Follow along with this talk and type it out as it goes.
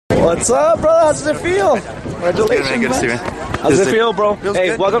What's up, bro? How's it feel? Congratulations, man. How's it feel, bro? Hey,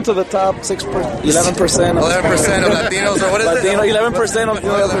 good. welcome to the top 11%. 11% of Latinos, or what is Latino, it? 11% of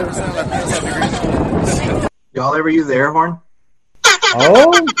 11%. Y'all ever use the air horn?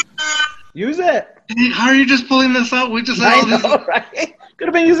 Oh, use it. How are you just pulling this out? We just said all this. Right? Could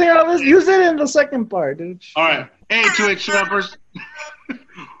have been using all this. Use it in the second part, dude. All right. Hey, 2H rappers.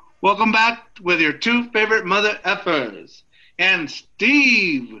 Welcome back with your two favorite mother effers. And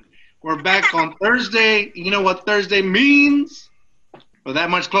Steve, we're back on Thursday. You know what Thursday means? We're that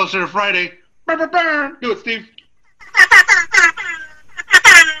much closer to Friday. Do it, Steve.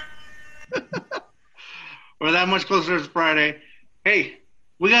 We're that much closer to Friday. Hey,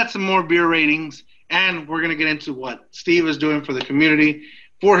 we got some more beer ratings, and we're going to get into what Steve is doing for the community,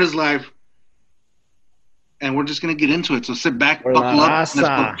 for his life. And we're just going to get into it. So sit back, buckle up. Let's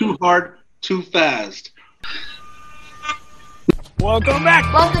go too hard, too fast. Welcome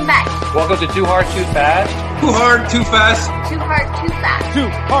back. Welcome back. Welcome to Too Hard, Too Fast. Too hard, too fast. Too hard, too fast. Too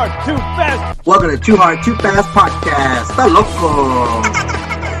hard, too fast. Welcome to Too Hard, Too Fast podcast. Está loco.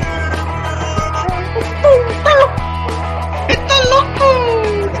 ¡Está loco!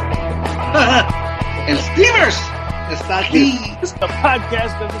 El Stevers está aquí. It's the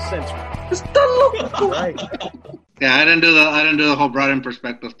podcast of the century. Está loco. Right. Yeah, I didn't do the whole broad in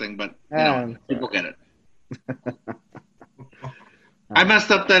perspective thing, but you know, people get it. I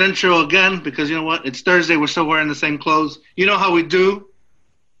messed up that intro again because you know what? It's Thursday. We're still wearing the same clothes. You know how we do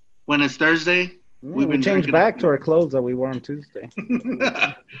when it's Thursday? We changed back to our clothes that we wore on Tuesday.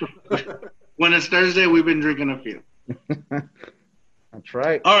 When it's Thursday, we've been drinking a few. That's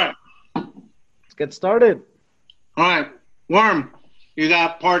right. All right. Let's get started. All right. Worm, you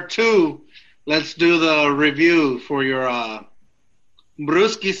got part 2. Let's do the review for your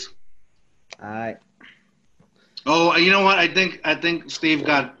brewskis. All right. Oh, you know what? I think Steve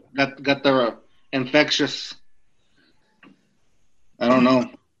got the infectious. I don't know.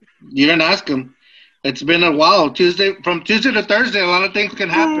 You didn't ask him. It's been a while. From Tuesday to Thursday, a lot of things can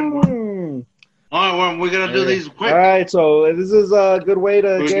happen. All right, well, we're gonna do these quick. All right, so this is a good way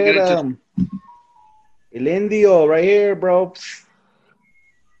to get El Indio right here, bro.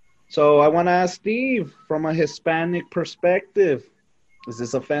 So I want to ask Steve, from a Hispanic perspective, is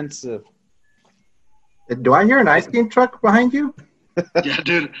this offensive? Do I hear an ice cream truck behind you? Yeah,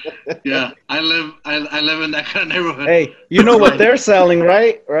 dude. Yeah, I live in that kind of neighborhood. Hey, you know what they're selling,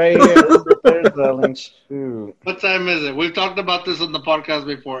 right? Right here, they're selling. Shoot. What time is it? We've talked about this on the podcast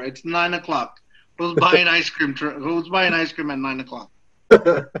before. It's 9:00. Who's buying ice cream? Who's buying ice cream at 9:00?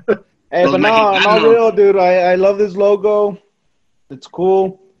 Hey, but no, real, dude. I love this logo. It's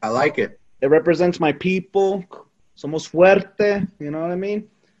cool. I like it. It represents my people. Somos fuerte. You know what I mean?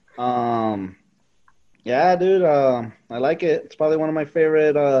 Yeah, dude. I like it. It's probably one of my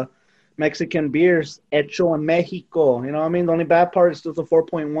favorite Mexican beers. Hecho en Mexico. You know what I mean? The only bad part is just a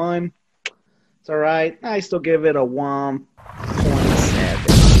 4.1. It's all right. I still give it a 1.7.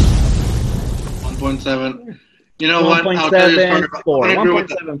 1.7. You know what?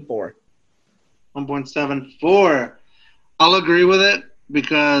 1.74. 1.74. I'll agree with it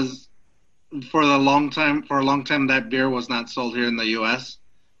because for a long time that beer was not sold here in the U.S.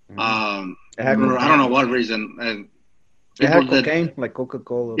 I don't know what reason. And it had cocaine, like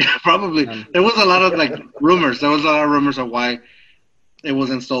Coca-Cola. Yeah, probably. There was a lot of rumors. There was a lot of rumors of why it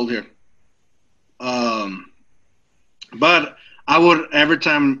wasn't sold here. But I would, every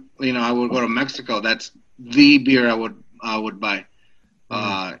time I would go to Mexico, that's the beer I would buy.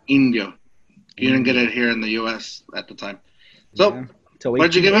 Indio. You didn't get it here in the U.S. at the time. So, what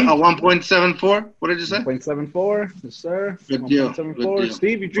did you give it? A 1.74? What did you say? 1.74, yes, sir. Good deal. 1.74. Good deal.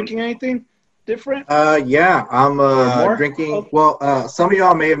 Steve, you drinking anything different? Yeah, I'm drinking. Well, some of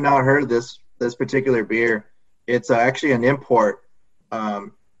y'all may have not heard of this particular beer. It's actually an import.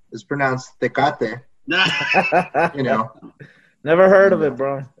 It's pronounced Tecate. Never heard of it,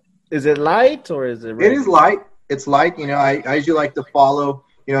 bro. Is it light or is it? It is light. It's light. I usually like to follow.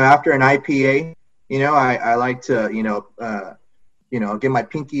 After an IPA, I like to get my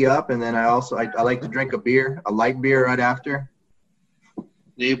pinky up, and then I like to drink a light beer right after.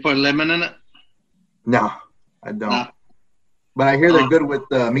 Do you put lemon in it? No, I don't. No. But I hear they're good with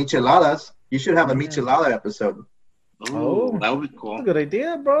micheladas. You should have a michelada episode. Oh, that would be cool. That's a good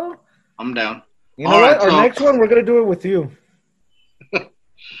idea, bro. I'm down. You know what? Our next one, we're going to do it with you. All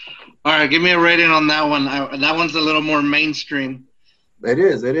right, give me a rating on that one. That one's a little more mainstream. It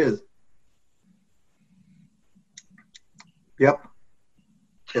is. Yep.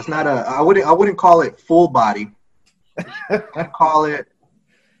 It's not I wouldn't call it full body. I call it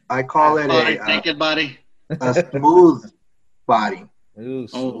naked body. A smooth body. Ooh,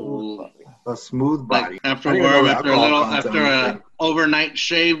 Oh, A smooth body. like after I didn't even know worm, the after a alcohol little, content after was a a thing. overnight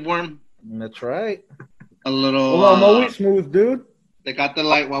shave worm, that's right. a little. Well, I'm always smooth, dude. They got the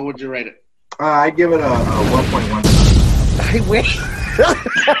light. What would you rate it? I'd give it a 1.1. I wait.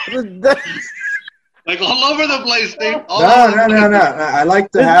 Like all over the place, Steve. All No, over no, the no, place. no. I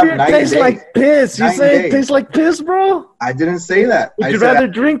like to This have beer 90 tastes days. like piss. You 90 say it days. tastes like piss, bro? I didn't say that. Would I you said rather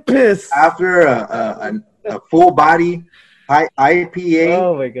drink piss? after a full body IPA,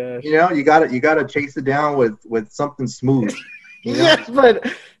 Oh my gosh. you know, you gotta chase it down with something smooth. You know? Yes, but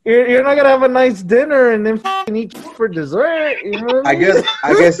you're not gonna have a nice dinner and then f***ing eat for dessert. You know what I I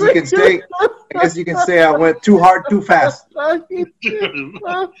mean? guess you can say I went too hard too fast, or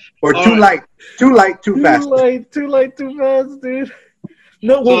All too right. light too fast. Too light, too fast, dude.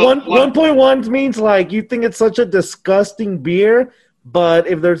 No, So, well, what- 1.1 means like you think it's such a disgusting beer, but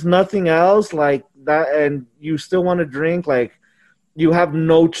if there's nothing else like that, and you still want to drink, like you have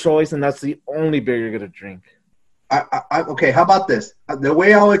no choice, and that's the only beer you're gonna drink. Okay, how about this? The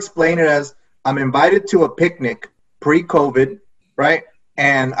way I'll explain it is I'm invited to a picnic pre-COVID, right?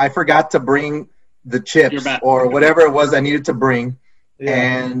 And I forgot to bring the You're chips back. or whatever it was I needed to bring. Yeah.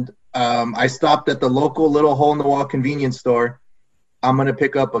 And I stopped at the local little hole-in-the-wall convenience store. I'm going to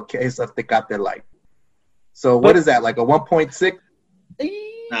pick up a case of Tecate Light. So what is that, like a 1.6?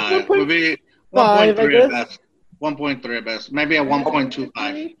 Nah, it would be 1.5, 1.3 I at guess. best. 1.3 at best. Maybe a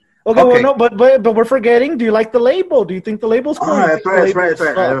 1.25. Okay, well, Okay. no, but we're forgetting. Do you like the label? Do you think the label's cool? Oh, that's right, that's right, that's The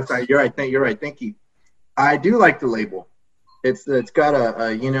right. label That's right. You're right. Thank you. I do like the label. It's got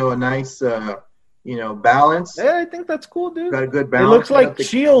a nice balance. sucks. Yeah, I think that's cool, dude. Got a good It balance. looks like I think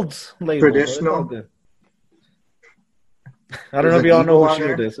Shield's label. but it's traditional. all good. I don't know There's if you all an know eagle who on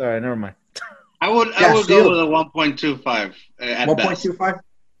Shield there. is. All right, never mind. I would Shield. go with a 1.25 at best. 1.25.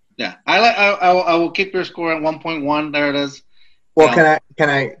 Yeah, I will keep your score at 1.1. There it is. Well, Yeah. can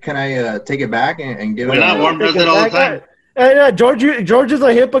I take it back and give Why it? not? A, Warm does it all the time. Yeah, George is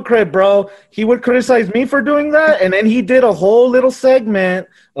a hypocrite, bro. He would criticize me for doing that, and then he did a whole little segment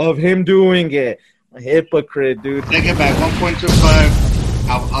of him doing it. A hypocrite, dude. Take it back.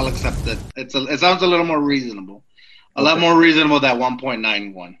 1.25. I'll accept it. It sounds a little more reasonable. A lot more reasonable than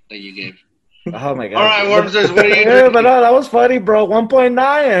 1.91 that you gave. Oh my god. All right, Wormsters, what are you Yeah, drinking? but no, that was funny, bro. 1.9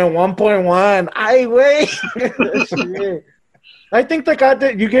 and 1.1. I wait. Shit. I think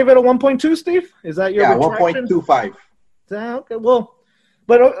you gave it a 1.2, Steve. Is that your retraction? 1.25. Yeah, okay, well,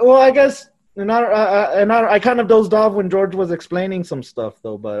 I guess I kind of dozed off when George was explaining some stuff,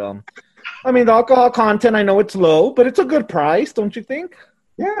 though. But I mean, the alcohol content, I know it's low, but it's a good price, don't you think?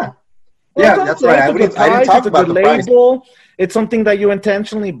 Yeah. Well, Yeah, that's right. I didn't talk it's a about good the price. label. It's something that you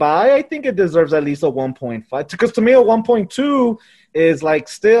intentionally buy. I think it deserves at least a 1.5. Because to me, a 1.2 is like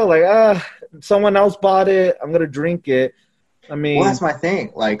still like someone else bought it. I'm gonna drink it. I mean, Well, that's my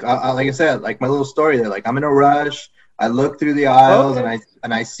thing. Like I said, like my little story there. Like I'm in a rush. I look through the aisles Okay.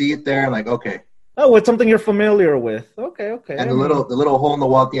 and I see it there. I'm like, okay. oh, it's something you're familiar with. Okay. And the little hole in the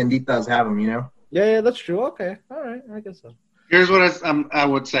wall tienditas have them, you know. Yeah, that's true. Okay, all right, I guess so. Here's what I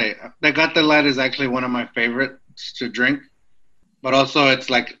would say. Tecate Light is actually one of my favorites to drink. But also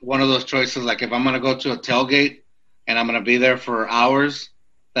it's like one of those choices, like if I'm going to go to a tailgate and I'm going to be there for hours,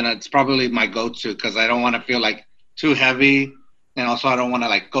 then it's probably my go-to because I don't want to feel like too heavy. And also I don't want to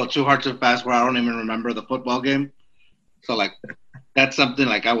like go too hard too fast where I don't even remember the football game. So like that's something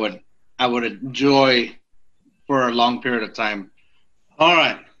like I would enjoy for a long period of time. All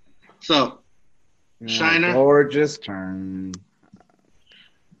right. So Shiner. George's turn.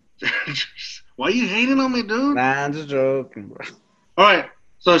 Why are you hating on me, dude? Nah, I'm just joking, bro. All right.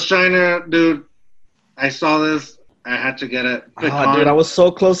 So Shiner, dude, I saw this. I had to get it. Oh, dude, I was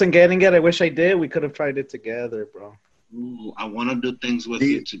so close in getting it. I wish I did. We could have tried it together, bro. Ooh, I want to do things with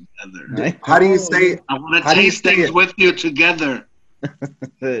you together. How do you say? I want How to do you taste say things it? with you together.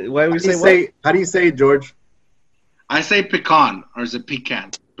 Why we say what? How do you say it, George? I say pecan, or is it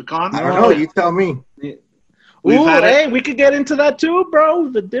pecan? Pecan? I don't know. You tell me. We've Ooh, had it. hey, we could get into that too, bro.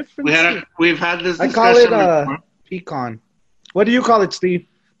 The difference. We've had this I discussion call it before. pecan. What do you call it, Steve?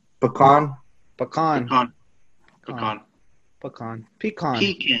 Pecan. Pecan. Pecan. Pecan. Pecan. Pecan.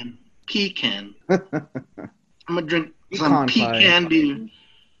 Pecan. Pecan. I'm gonna drink Pecan some pie. pecan beer.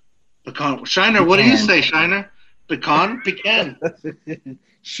 Pecan. Shiner, what do you say, Shiner? Pecan? Pecan.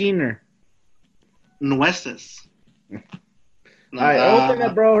 Sheener. Nueces. All right, open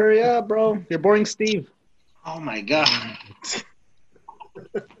it, bro. Hurry up, bro. You're boring, Steve. Oh my god.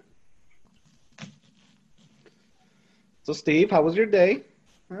 So, Steve, how was your day?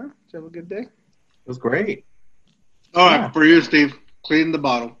 Huh? Did you have a good day? It was great. All right, Yeah. for you, Steve. Clean the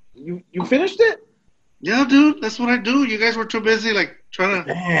bottle. You finished it? Yeah, dude, that's what I do. You guys were too busy, like trying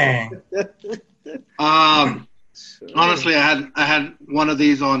to. Dang. Honestly, I had one of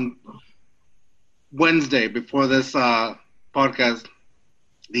these on Wednesday before this podcast.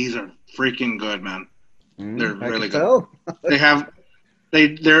 These are freaking good, man. They're really good.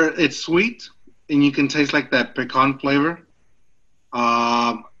 It's sweet, and you can taste like that pecan flavor.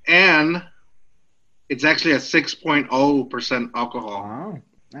 And it's actually a 6.0% alcohol. Wow.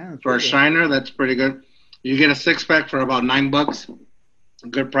 Man, For a good. Shiner, that's pretty good. You get a 6-pack for about $9. A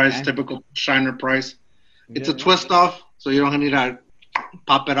good price, Okay. typical Shiner price. It's a Yeah. twist off, so you don't need to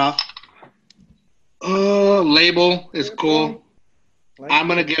pop it off. Label is cool. Like I'm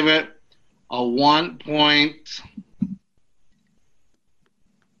gonna give it a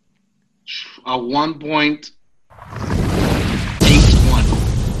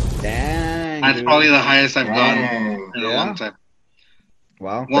 1.81. Dang. That's dude. probably the highest I've gone Dang. in a Yeah. long time.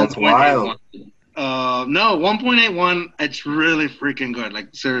 Wow. That's 1.81. No, 1.81. It's really freaking good. Like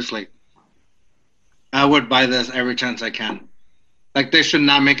seriously, I would buy this every chance I can. Like they should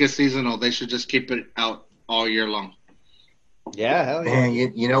not make it seasonal. They should just keep it out all year long. Yeah, hell yeah. Man,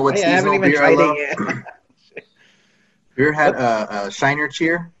 you know what Hey, I haven't seasonal even beer I tried love? it yet. You ever had a Shiner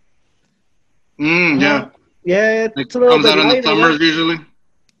Cheer? Yeah, Yeah, it it's a little comes bit out in the lighter, summers yeah. usually.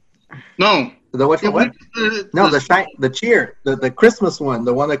 No, The what? What? No, the Cheer, the Christmas one,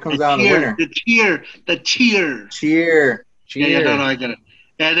 the one that comes out in the winter. the cheer. Cheer. Yeah, no, I get it.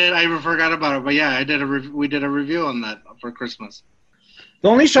 Yeah, I did. I forgot about it, but yeah, I did we did a review on that for Christmas. The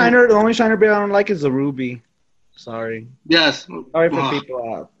only Shiner beer I don't like is the Ruby. Sorry. Yes. Sorry for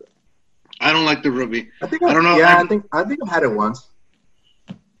people out there. I don't like the Ruby. I think I don't know. Yeah, I think I've had it once.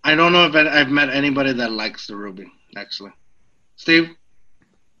 I don't know if I've met anybody that likes the Ruby. Actually, Steve,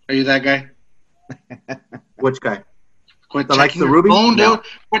 are you that guy? Which guy? Quit That likes checking the your Ruby? phone, No. dude.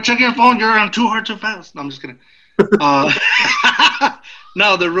 Quit checking your phone. You're on Too Hard Too Fast. No, I'm just kidding.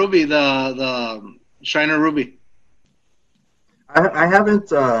 No, the Ruby, the Shiner Ruby. I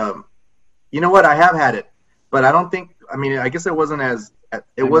haven't. You know what? I have had it, but I don't think. I mean, I guess it wasn't as.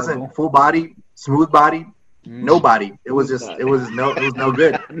 It wasn't full body, smooth body, no body. It was just. It was no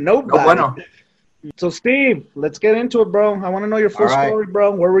good. No No bueno. So, Steve, let's get into it, bro. I want to know your full All right. story, bro.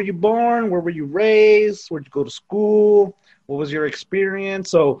 Where were you born? Where were you raised? Where'd you go to school? What was your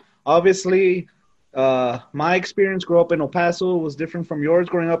experience? So, obviously, my experience growing up in El Paso was different from yours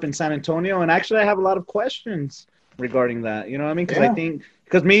growing up in San Antonio. And actually, I have a lot of questions regarding that. You know what I mean? Because Yeah. I think,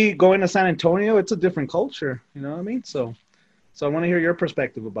 because me going to San Antonio, it's a different culture. You know what I mean? So I want to hear your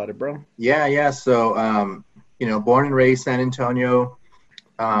perspective about it, bro. Yeah. So, born and raised San Antonio.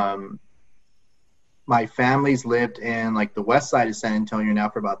 My family's lived in like the west side of San Antonio now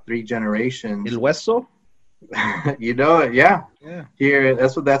for about 3 generations. El Hueso? You know it, yeah. Yeah. Here,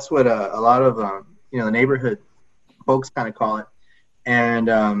 that's what a lot of the neighborhood folks kind of call it. And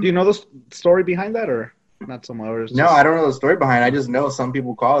Do you know the story behind that or not so much? Or it's no, just I don't know the story behind it. I just know some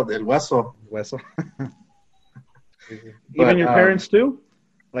people call it El Hueso. Hueso? But, Even your parents too?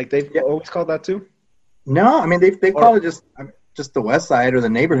 Like they've Yeah. always called that too? No, I mean they call it just the west side or the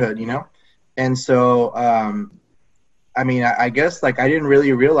neighborhood, you know. And so, I mean, I guess like I didn't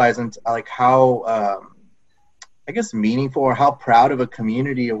really realize until, like how I guess meaningful or how proud of a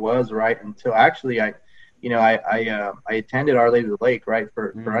community it was, right? Until actually I attended Our Lady of the Lake, right,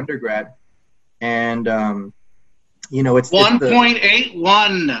 for undergrad, and it's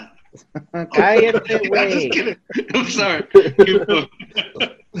 1.81. Cállate, I'm just güey. kidding. I'm sorry.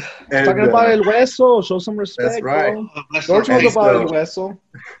 and, Talking about El Hueso. Show some respect, That's right. bro. That's George And knows about so- El Hueso.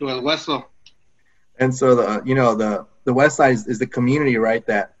 El Hueso. And so the west side is the community, right,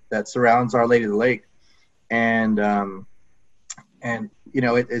 that surrounds Our Lady of the Lake, and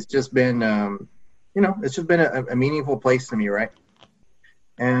it's just been it's just been a meaningful place to me, right?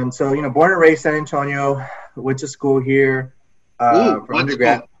 And so born and raised San Antonio, went to school here for what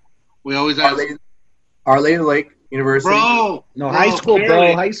undergrad. school? We always Our ask. Lady of the Lake University. Bro. No, high school, bro.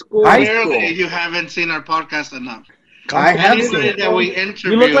 clearly- High school. High Clearly, school. you haven't seen our podcast enough. I have seen Anybody it. that we interview.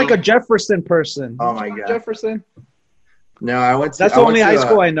 You look like a Jefferson person. Oh my God. Jefferson. No, I went to. That's I the went only to, high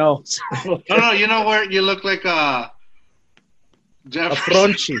school I know. No, you know where you look like a A Jeff.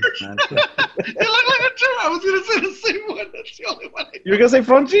 Fronchi. You look like a Jeff. I was gonna say the same one. That's the only one. You're gonna say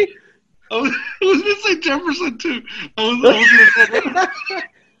Fronchi? I was gonna say Jefferson too. I was gonna say.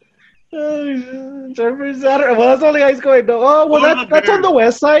 Jefferson. Well, that's the only high school I know. Oh, well, that's on the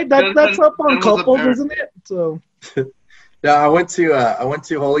west side. That's up on That was a Couples, bear. isn't it? So. No, I went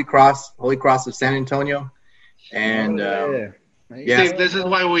to Holy Cross of San Antonio, and yeah. Steve, this is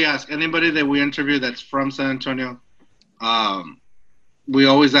why we ask anybody that we interview that's from San Antonio. we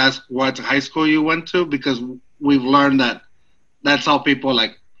always ask what high school you went to because we've learned that that's how people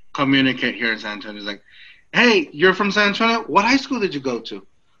like communicate here in San Antonio. It's like, hey, you're from San Antonio? What high school did you go to?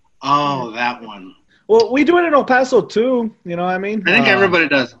 Oh, that one. Well, we do it in El Paso too. You know what I mean? I think everybody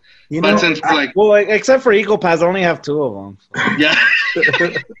does. But since we're like, well, except for Eagle Pass, I only have 2 of them. So. yeah.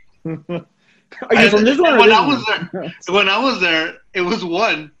 Are you from this one? When I was there, it was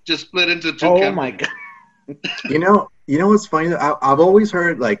one just split into 2. Oh my god! You know what's funny? I've always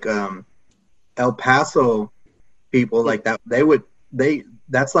heard like El Paso people like that.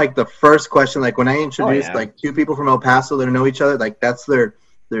 That's like the first question. Like when I introduced like 2 people from El Paso that know each other, like that's their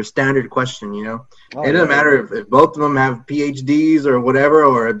standard question. You know, it doesn't matter if both of them have PhDs or whatever,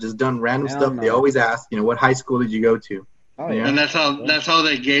 or have just done random stuff. No. They always ask, what high school did you go to? Oh, yeah. And that's how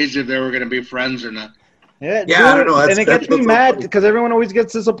they gauged if they were going to be friends or not. Yeah, dude, I don't know. And it gets me mad because everyone always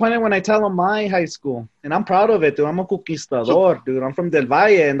gets disappointed when I tell them my high school. And I'm proud of it, dude. I'm a conquistador, dude. I'm from Del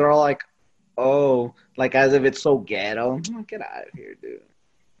Valle. And they're all like, oh, like as if it's so ghetto. Get out of here, dude.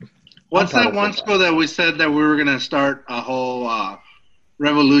 What's that one school that we said that we were going to start a whole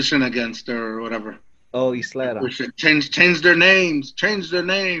revolution against or whatever? Oh, Isleta. We should change their names. Change their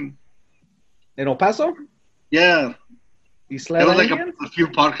name. In El Paso? Yeah. Isleta. It was like a few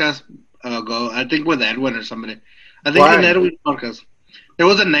podcasts ago. I think with Edwin or somebody. I think in Edwin's podcast. There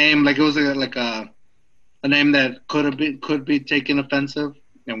was a name, like it was a name that could be taken offensive,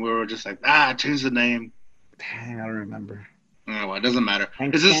 and we were just like, change the name. Dang, I don't remember. Oh, well, it doesn't matter.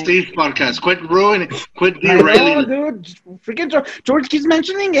 This is Steve's podcast. Quit ruining it. Quit derailing it. Dude. Freaking George keeps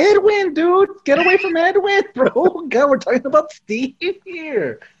mentioning Edwin, dude. Get away from Edwin, bro. God, we're talking about Steve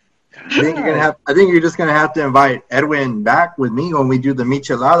here. I think you're just gonna have to invite Edwin back with me when we do the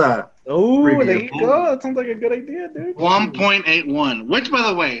Michelada. Oh, there you go. That sounds like a good idea, dude. 1.81. Which, by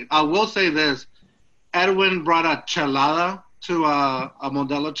the way, I will say this: Edwin brought a chelada to a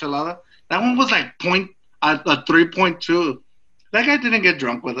Modelo chelada. That one was like a 3.2. That guy didn't get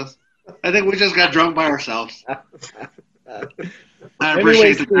drunk with us. I think we just got drunk by ourselves.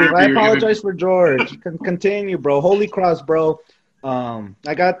 Anyway, Steve, I apologize for George. Continue, bro. Holy Cross, bro. Go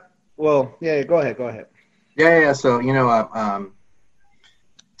ahead. Yeah. So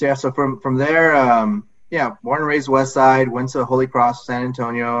so from there, born and raised West Side, went to Holy Cross, San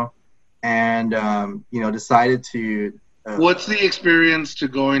Antonio, and decided to. What's the experience to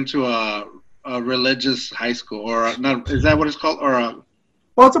going to a religious high school, or not? Is that what it's called, or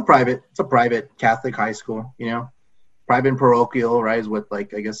Well, it's a private Catholic high school. Private and parochial, right? Is what I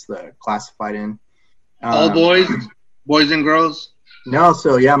guess the classified in. All boys and girls. No,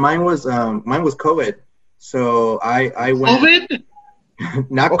 so mine was co-ed. So I went. COVID?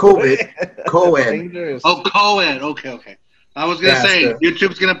 Not COVID. Co-ed. Oh, co-ed. Okay. I was gonna say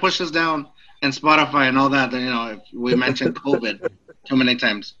YouTube's gonna push us down, and Spotify and all that. If we mentioned COVID too many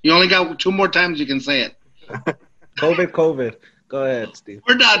times, you only got 2 more times you can say it. COVID. Go ahead, Steve.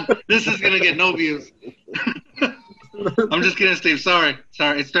 We're done. This is gonna get no views. I'm just kidding, Steve. Sorry.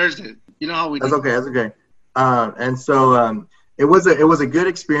 It's Thursday. You know how we do. That's okay. And so it was a good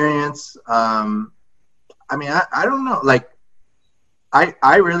experience. I don't know.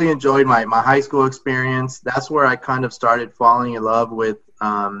 I really enjoyed my high school experience. That's where I kind of started falling in love with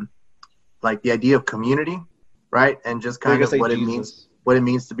the idea of community, right? And just kind of what it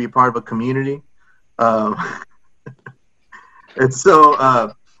means to be part of a community. And so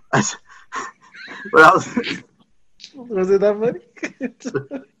was it that funny?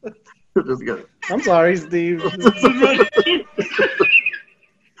 Just good. I'm sorry, Steve.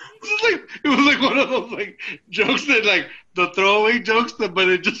 It was like one of those jokes that the throwaway jokes but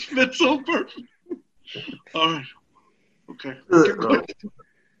it just fits so perfect. All right. Okay.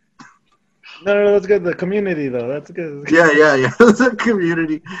 No, that's good. The community though, that's good. Yeah. It's a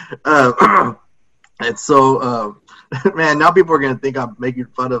community. And so, man, now people are gonna think I'm making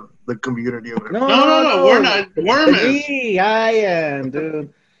fun of the community. No, we're not. We're I am,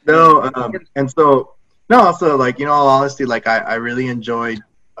 dude. No, and so all honesty, I really enjoyed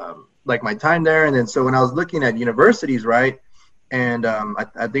my time there. And then so when I was looking at universities, right, and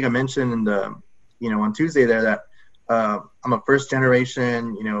I think I mentioned in the on Tuesday there that I'm a first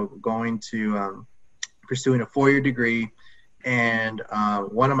generation going to pursuing a 4-year degree, and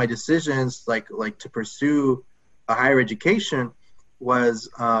one of my decisions to pursue a higher education was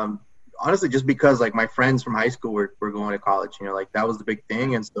honestly just because my friends from high school were going to college, that was the big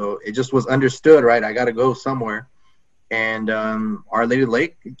thing. And so it just was understood, right? I got to go somewhere. And Our Lady of the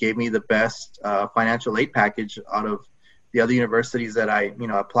Lake gave me the best financial aid package out of the other universities that I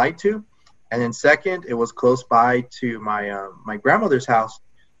applied to. And then second, it was close by to my my grandmother's house,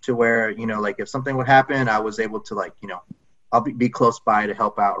 to where if something would happen, I was able to I'll be close by to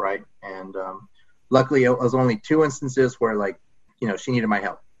help out, right? And luckily, it was only 2 instances where, like, she needed my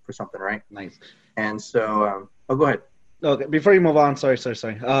help for something, right? Nice. And so, go ahead. Okay, before you move on, sorry. So,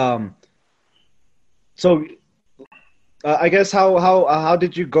 I guess how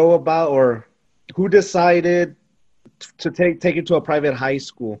did you go about, or who decided to take you to a private high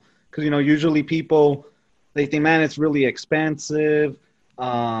school? Because usually people, they think, man, it's really expensive.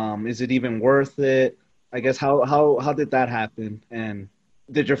 Is it even worth it? I guess how did that happen? And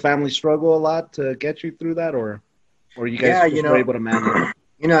did your family struggle a lot to get you through that, or you guys were able to manage?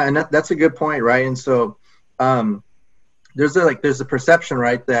 And that's a good point, right? And so there's a perception,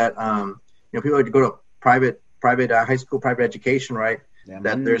 right, that people like to go to private high school, private education, right? Yeah,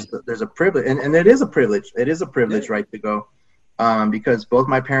 that there's a privilege, and it is a privilege. It is a privilege, right, to go because both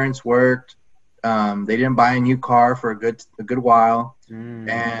my parents worked. They didn't buy a new car for a good while,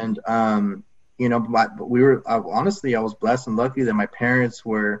 and we were honestly, I was blessed and lucky that my parents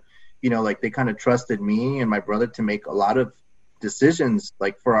were, like, they kind of trusted me and my brother to make a lot of decisions,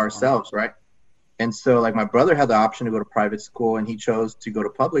 like, for ourselves, right? And so, like, my brother had the option to go to private school, and he chose to go to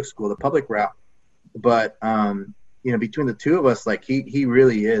public school, the public route. But between the two of us, like, he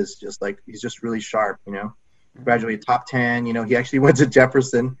really is just, like, he's just really sharp, graduated top 10. He actually went to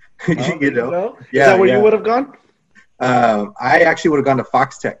Jefferson. Oh, Yeah. Is that where you would have gone? I actually would have gone to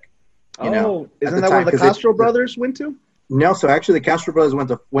Fox Tech. Isn't that where the Castro brothers went to? No, so actually the Castro brothers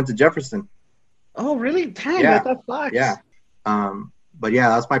went to Jefferson. Oh, really? Dang, Yeah. I thought Fox. Yeah. But yeah,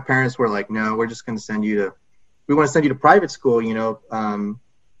 that's my parents were like, no, we're just going to we want to send you to private school,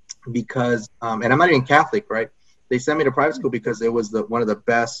 because, and I'm not even Catholic, right? They sent me to private school because it was one of the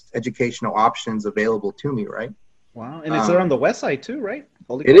best educational options available to me, right? Wow. And it's there on the west side too, right?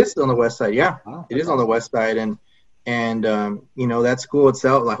 It is on the west side, yeah. Wow, it is on the west side. And that school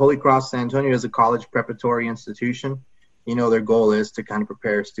itself, like Holy Cross San Antonio, is a college preparatory institution. Their goal is to kind of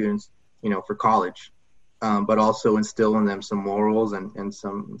prepare students, for college, but also instill in them some morals and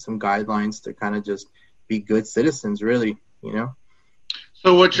some guidelines to kind of just be good citizens, really,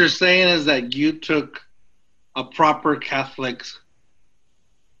 So what you're saying is that you took a proper Catholic's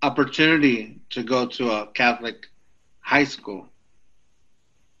opportunity to go to a Catholic high school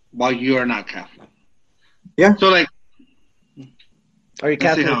while you are not Catholic. Yeah. So, like, are you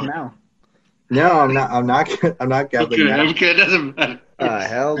Catholic now? No, I'm not. I'm not Catholic okay, now. Okay, it doesn't matter.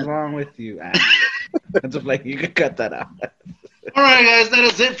 Hell's wrong with you, Ash? It's like you can cut that out. All right, guys, that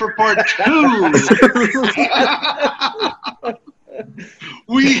is it for part 2.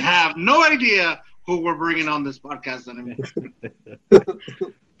 We have no idea who we're bringing on this podcast anymore.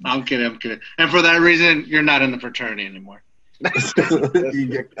 I'm kidding. And for that reason, you're not in the fraternity anymore.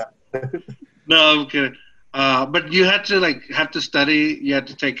 No, I'm kidding. But you had to study. You had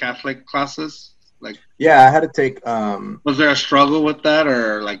to take Catholic classes. Yeah, I had to take. Was there a struggle with that,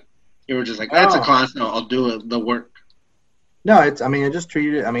 or like you were just like, "That's a class. No, I'll do the work." No, I just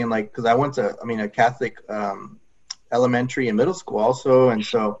treated it. Because I went to, a Catholic elementary and middle school also, and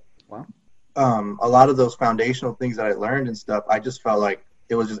so wow. A lot of those foundational things that I learned and stuff, I just felt like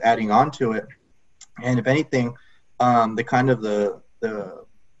it was just adding on to it. And if anything, the kind of the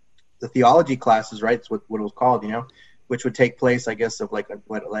theology classes, right? It's what it was called, which would take place, I guess, of like an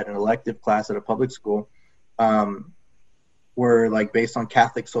elective class at a public school, were like based on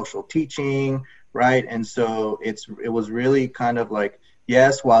Catholic social teaching, right? And so it was really kind of like,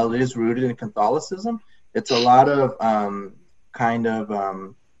 yes, while it is rooted in Catholicism, it's a lot of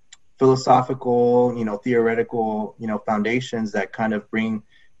philosophical, theoretical, foundations that kind of bring,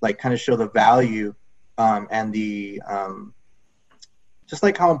 like, kind of show the value and the just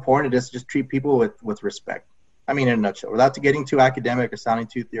like how important it is to just treat people with respect. In a nutshell, without getting too academic or sounding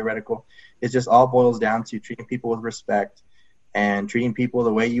too theoretical, it just all boils down to treating people with respect and treating people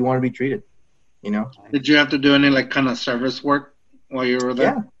the way you want to be treated. Did you have to do any like kind of service work while you were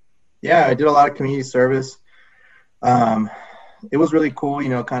there? Yeah, I did a lot of community service. It was really cool, we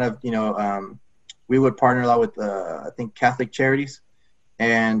would partner a lot with, I think, Catholic Charities,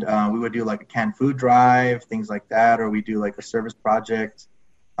 and we would do like a canned food drive, things like that, or we do like a service project.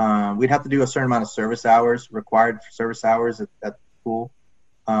 We'd have to do a certain amount of service hours, required service hours at the school,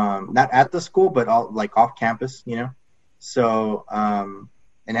 not at the school, but like off campus, So,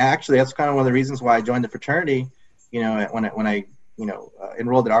 and actually, that's kind of one of the reasons why I joined the fraternity. When I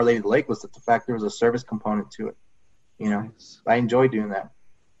enrolled at Our Lady of the Lake, was that the fact there was a service component to it. Nice. I enjoy doing that.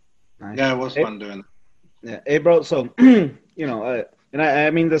 Nice. Yeah, it was fun doing that. Yeah. Hey, bro. So, and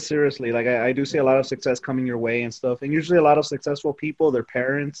I mean this seriously. Like, I do see a lot of success coming your way and stuff. And usually a lot of successful people, their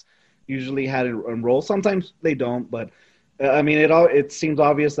parents usually had enrolled. Sometimes they don't. But, it seems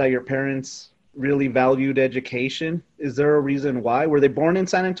obvious that your parents really valued education. Is there a reason why? Were they born in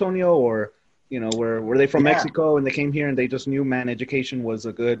San Antonio, or were they from Mexico and they came here and they just knew, man, education was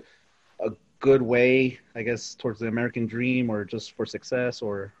a good way, I guess, towards the American dream, or just for success,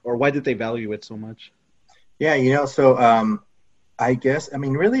 or why did they value it so much? Yeah, so I guess, I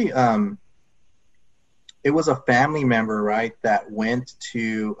mean, really, it was a family member, right, that went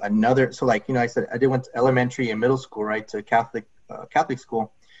to another. So, like, I said, I went to elementary and middle school, right, to Catholic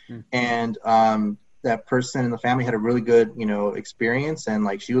school, and that person in the family had a really good, experience, and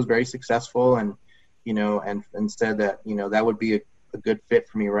like she was very successful, and and said that that would be a good fit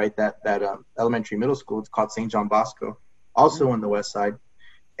for me, right? That elementary middle school, it's called St. John Bosco, also on the west side,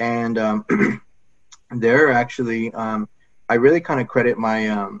 and there actually, I really kind of credit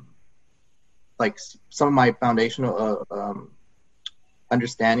my like some of my foundational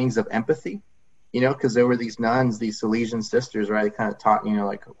understandings of empathy, because there were these nuns, these Salesian sisters, right? They kind of taught,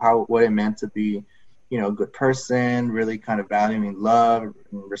 like what it meant to be, a good person, really kind of valuing love and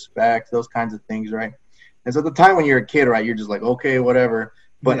respect, those kinds of things, right? And so at the time when you're a kid, right, you're just like, okay, whatever.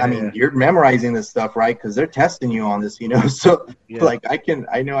 But you're memorizing this stuff, right? Because they're testing you on this, So like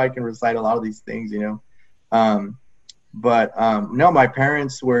I know I can recite a lot of these things, But no, my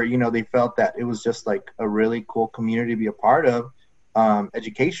parents were, they felt that it was just like a really cool community to be a part of,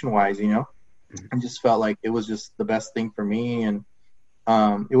 education-wise, and just felt like it was just the best thing for me. And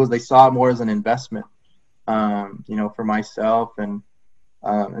they saw it more as an investment, for myself. And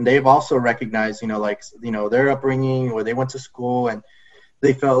they've also recognized, their upbringing, where they went to school and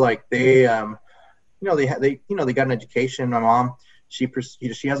they felt like they got an education. My mom, she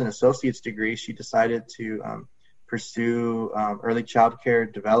has an associate's degree. She decided to pursue early child care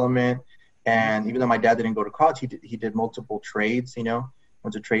development, and even though my dad didn't go to college, he did multiple trades,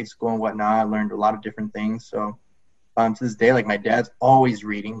 went to trade school and whatnot, learned a lot of different things. So to this day, like, my dad's always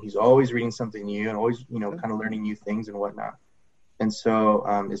reading, he's always reading something new, and always kind of learning new things and whatnot. And so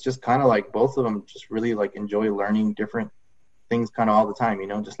it's just kind of like both of them just really like enjoy learning different things kind of all the time,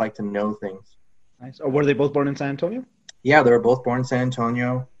 just like to know things. Nice. Or were they both born in San Antonio? Yeah, they were both born in San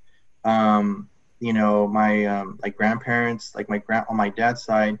Antonio. My like grandparents, like on my dad's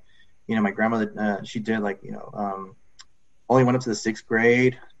side, my grandmother, she did like, only went up to the 6th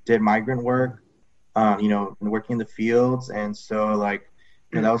grade, did migrant work, and working in the fields. And so like,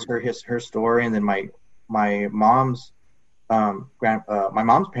 that was her story. And then my mom's, my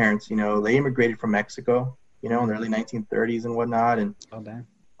mom's parents, they immigrated from Mexico, in the early 1930s and whatnot. And,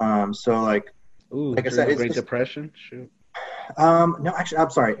 so like, like I said, it's Great Depression. Shoot. No, actually, I'm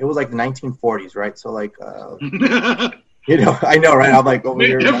sorry. It was like the 1940s, right? So like, I know, right? I'm like over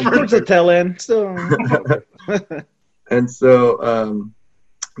here. Towards the tail end. So. And so,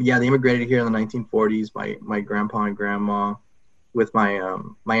 they immigrated here in the 1940s. My grandpa and grandma, with my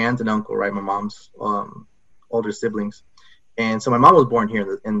my aunt and uncle, right? My mom's older siblings, and so my mom was born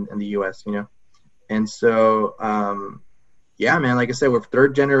here in the U.S. And so, man, like I said, we're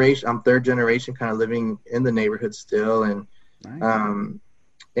third generation. I'm third generation, kind of living in the neighborhood still, and. Nice.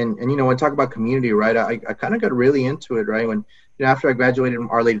 And when I talk about community, right, I kind of got really into it, right, when after I graduated from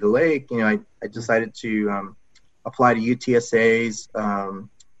Our Lady of the Lake, I decided to apply to UTSA's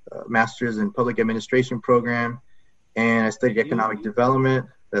Master's in Public Administration program, and I studied economic development.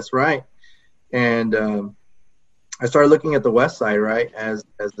 That's right. And I started looking at the West Side, right, as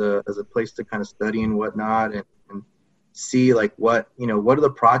a place to kind of study and whatnot, and see like what are the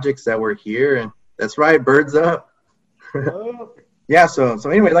projects that were here. And that's right, Birds Up. Yeah, so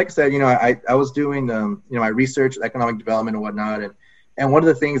anyway, like I said, I was doing my research, economic development and whatnot, and one of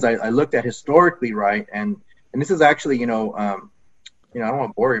the things I looked at historically, right, and this is actually I don't want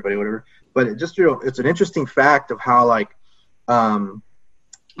to bore everybody, whatever, but it's an interesting fact of how like don't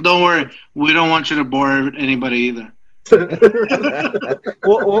worry, we don't want you to bore anybody either.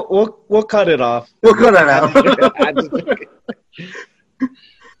 we'll cut it off. We'll cut it out.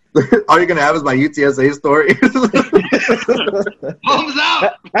 All you're gonna have is my UTSA story. Thumbs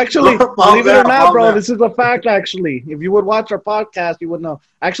up. Actually, believe it or not, bro, this is a fact. Actually, if you would watch our podcast, you would know.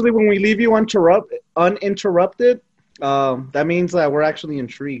 Actually, when we leave you uninterrupted, that means that we're actually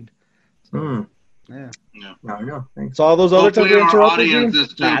intrigued. So, yeah. No, I know. Thanks. So all those other times we interrupted you,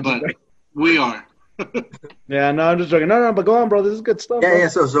 but we are. Yeah, no, I'm just joking. No, but go on, bro. This is good stuff. Yeah,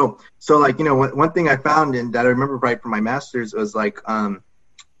 bro. So like one thing I found and that I remember right from my master's was like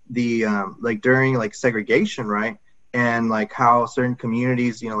like during like segregation, right? And like how certain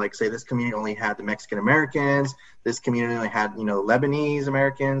communities, like say this community only had the Mexican Americans, this community only had, Lebanese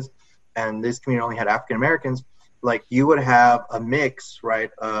Americans, and this community only had African Americans. Like you would have a mix, right,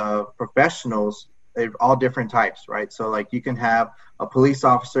 of professionals, all different types, right? So like you can have a police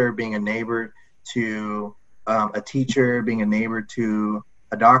officer being a neighbor to a teacher, being a neighbor to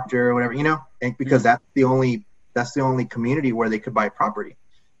a doctor or whatever, and because that's the only community where they could buy property,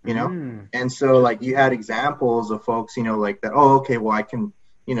 And so like you had examples of folks, like that, oh, okay, well I can,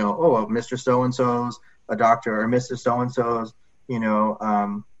 Mr. So-and-so's a doctor or Mr. So-and-so's,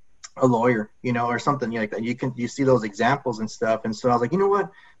 a lawyer, or something like that. You see those examples and stuff. And so I was like, you know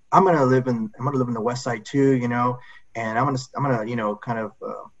what, I'm going to live in the West Side too, and I'm going to, kind of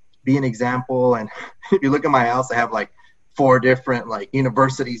be an example. And if you look at my house, I have like 4 different like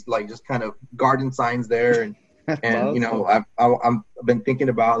universities, like just kind of garden signs there. And awesome. I've been thinking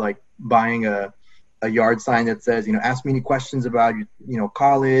about like buying a yard sign that says, ask me any questions about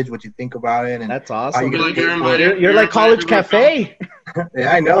college, what you think about it. And that's awesome. You're like College Cafe.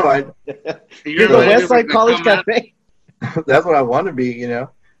 Yeah, I know. You're the West Side College Cafe. That's what I want to be. What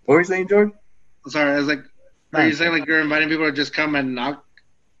were you saying, George? Sorry, I was like, are you saying like you're inviting people to just come and knock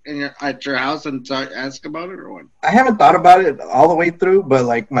at your house and ask about it, or what? I haven't thought about it all the way through, but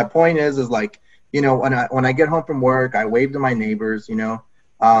like my point is like, when I get home from work, I wave to my neighbors,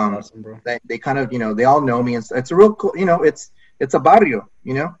 awesome, bro. They kind of, they all know me, and it's a real cool, it's a barrio,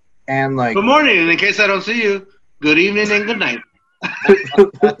 and like. Good morning, and in case I don't see you, good evening and good night.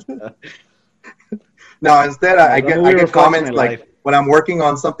 No, instead I get comments like life. When I'm working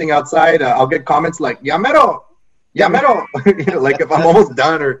on something outside, I'll get comments like "Yamero," like if I'm almost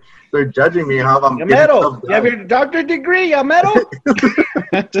done or they're judging me how I'm Yamero, you have your doctorate degree, Yamero.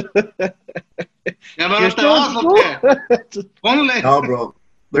 No, bro.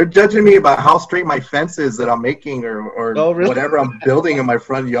 They're judging me about how straight my fence is that I'm making or really? Whatever I'm building in my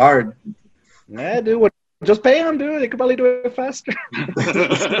front yard. Yeah, dude. Just pay them, dude. They could probably do it faster.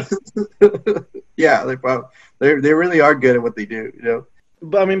 Yeah, they really are good at what they do,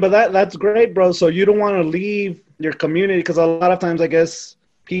 But that's great, bro. So you don't want to leave your community because a lot of times, I guess,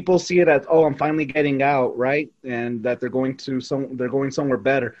 people see it as, oh, I'm finally getting out, right? And that they're going somewhere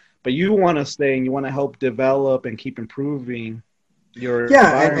better. But you want to stay and you want to help develop and keep improving your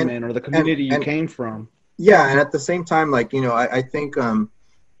environment or the community you came from. Yeah, and at the same time, like I think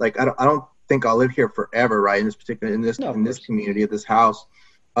like I don't think I'll live here forever, right? In this community, at this house.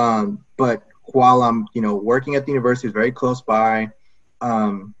 But while I'm working at the university, it's very close by.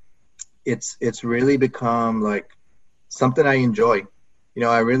 It's really become like something I enjoy.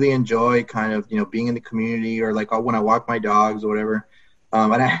 I really enjoy kind of being in the community, or like when I walk my dogs or whatever.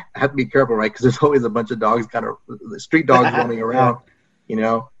 And I have to be careful, right? Because there's always a bunch of dogs, kind of street dogs roaming around.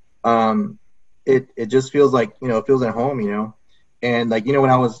 It just feels like it feels at home. And like before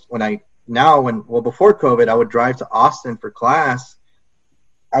COVID, I would drive to Austin for class.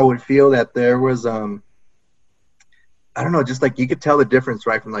 I would feel that there was I don't know, just like you could tell the difference,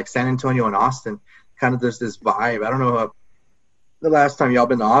 right, from like San Antonio and Austin. Kind of there's this vibe. I don't know the last time y'all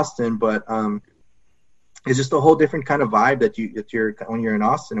been to Austin, but it's just a whole different kind of vibe that you're when you're in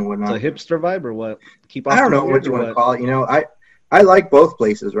Austin and whatnot. It's a hipster vibe or what? I don't know what you want to call it. I like both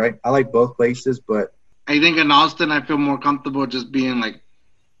places, right? I like both places, but I think in Austin I feel more comfortable just being like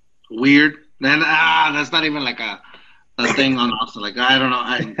weird. Then that's not even like a thing on Austin. Like I don't know.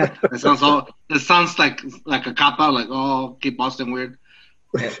 It sounds like a cop out. Like, oh, keep Austin weird.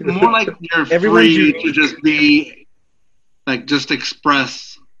 More like you're free to just be like, just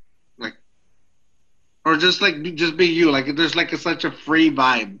express, like, or just be you. Like there's like such a free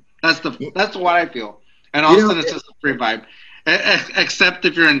vibe. That's what I feel. And Austin is just a free vibe, except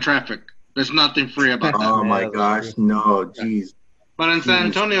if you're in traffic. There's nothing free about that. Oh my gosh, no, jeez. But in San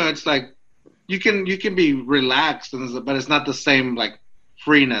Antonio, it's like you can be relaxed, but it's not the same like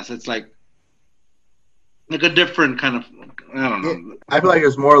freeness. It's like a different kind of, I don't know. I feel like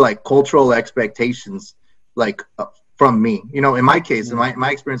it's more like cultural expectations, like from me. In my case, in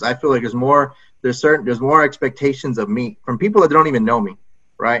my experience, I feel like there's more expectations of me from people that don't even know me,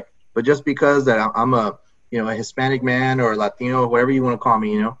 right? But just because that I'm a Hispanic man or Latino, whatever you want to call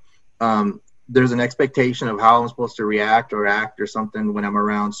me, there's an expectation of how I'm supposed to react or act or something when I'm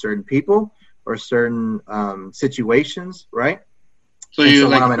around certain people or certain situations, right? So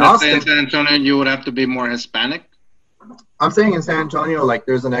when I'm in Austin, in San Antonio, you would have to be more Hispanic? I'm saying in San Antonio, like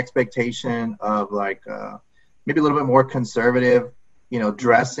there's an expectation of like maybe a little bit more conservative,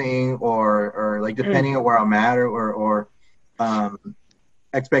 dressing or like depending on where I'm at or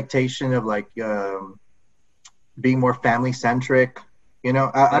expectation of like being more family centric. I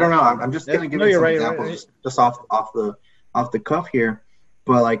don't know. I'm just gonna give you some examples just off the cuff here.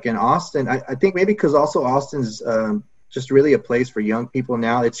 But like in Austin, I think maybe because also Austin's just really a place for young people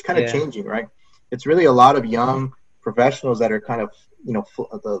now. It's kind of changing, right? It's really a lot of young professionals that are kind of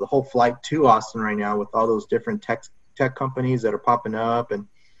the whole flight to Austin right now with all those different tech companies that are popping up, and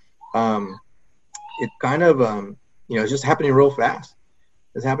it kind of, it's just happening real fast.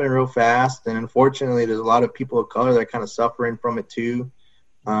 It's happening real fast. And unfortunately, there's a lot of people of color that are kind of suffering from it too,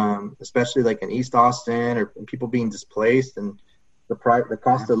 especially like in East Austin or people being displaced, and the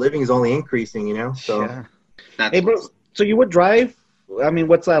cost of living is only increasing, so. Yeah. Hey, bro, so you would drive, I mean,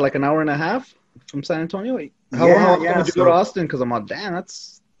 what's that, like an hour and a half from San Antonio? How often would you go to Austin? Because I'm like, damn,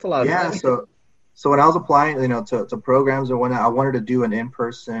 that's a lot of time. So when I was applying, to programs or whatnot, I wanted to do an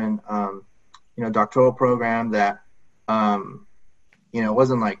in-person, doctoral program that,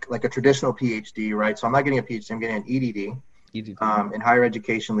 wasn't like a traditional PhD, right? So I'm not getting a PhD, I'm getting an EDD, in higher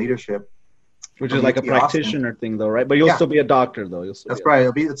education leadership. Which is like a practitioner Austin. Thing, though, right? But you'll still be a doctor, though. That's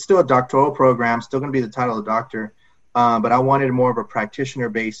right. It's still a doctoral program, still going to be the title of doctor. But I wanted more of a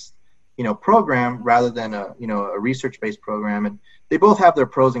practitioner-based, program rather than a research-based program. And they both have their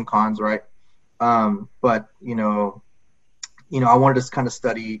pros and cons, right? But I wanted to kind of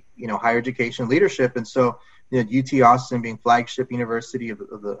study, higher education leadership. And so, UT Austin being flagship university of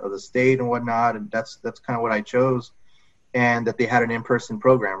the state and whatnot, and that's kind of what I chose. And that they had an in-person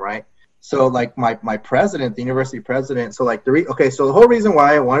program, right? So like my president, the university president, so like so the whole reason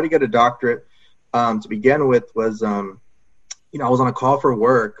why I wanted to get a doctorate to begin with was, I was on a call for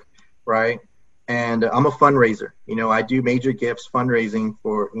work, right? And I'm a fundraiser. I do major gifts fundraising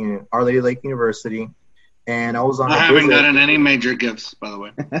for Our Lady Lake University, and I was on. I haven't gotten any major gifts, by the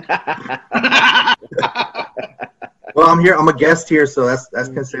way. Well, I'm here. I'm a guest here, so that's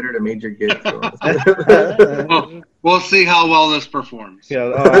considered a major gift. So. We'll see how well this performs.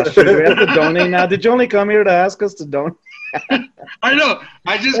 Yeah. Should we have to donate now? Did you only come here to ask us to donate? I know.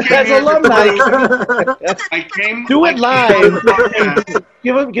 I just came here. I came. Do it live.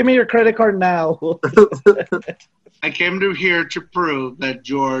 Give me your credit card now. I came here to prove that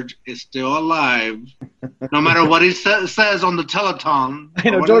George is still alive, no matter what he says on the Teleton.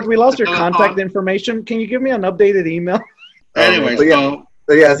 George, we lost your contact information. Can you give me an updated email? Anyway,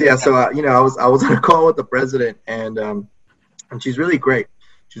 So I was on a call with the president, and she's really great.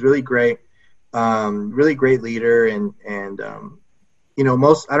 She's really great, really great leader, and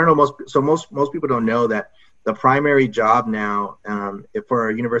most people don't know that the primary job now, for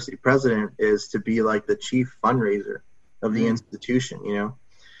a university president, is to be like the chief fundraiser of the institution,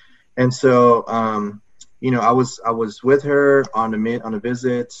 And so, I was with her on a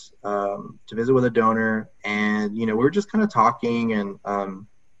visit to visit with a donor, and we were just kind of talking, and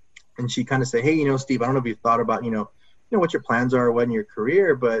she kind of said, "Hey, Steve, I don't know if you thought about what your plans are in your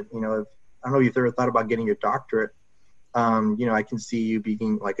career, but I don't know if you've ever thought about getting your doctorate. I can see you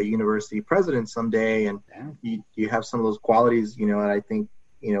being like a university president someday, and you have some of those qualities, that I think,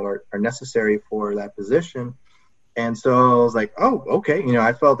 are necessary for that position." And so I was like, oh, okay.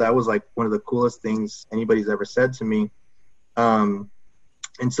 I felt that was like one of the coolest things anybody's ever said to me. And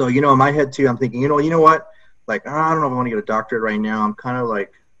so, in my head too, I'm thinking, you know what? Like, I don't know if I want to get a doctorate right now. I'm kind of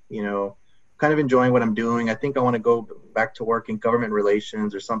like, kind of enjoying what I'm doing. I think I want to go back to work in government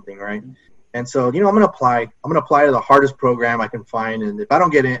relations or something, right? And so, I'm going to apply. I'm going to apply to the hardest program I can find. And if I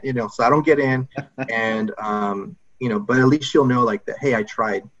don't get in, so I don't get in. And, but at least she'll know like that, hey, I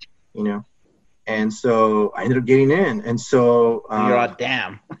tried, And so I ended up getting in. And so. You're all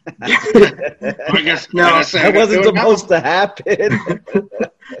damn. I guess that wasn't supposed to happen.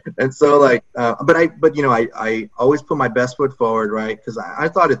 And so like, I always put my best foot forward, right? Because I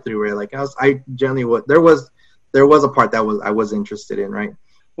thought it through, right? Like I generally would. There was a part that I was interested in, right?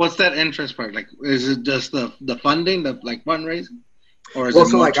 What's that interest part? Like, is it just the funding, the like fundraising, or is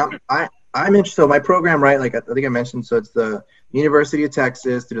I'm interested. So my program, right? Like I think I mentioned. So it's the University of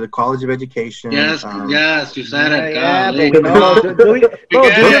Texas through the College of Education. Yes, you said it. Yeah, do your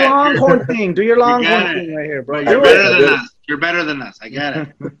Longhorn thing. Do your Longhorn thing right here, bro. You're better than us. You're better than us. I get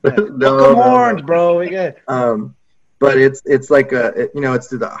it. No, horns, bro. We get it. But it's like it's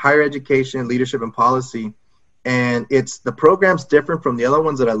through the higher education, leadership, and policy. And the program's different from the other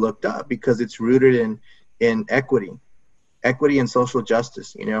ones that I looked up because it's rooted in equity and social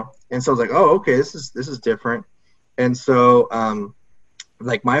justice, And so I was like, oh, okay, this is different. And so,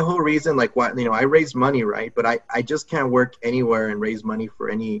 like my whole reason, like what, I raise money, right? But I just can't work anywhere and raise money for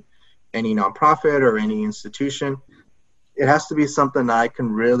any nonprofit or any institution. It has to be something that I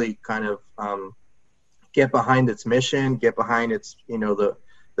can really kind of get behind its mission, get behind its, the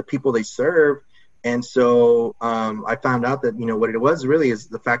people they serve. And so I found out that, what it was really is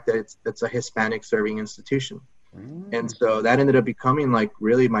the fact that it's a Hispanic serving institution. And so that ended up becoming like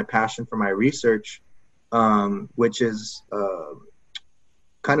really my passion for my research, which is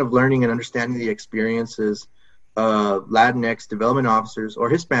kind of learning and understanding the experiences of Latinx development officers or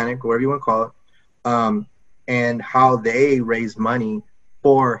Hispanic, whatever you want to call it, and how they raise money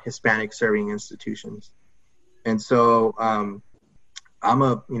for Hispanic serving institutions. And so I'm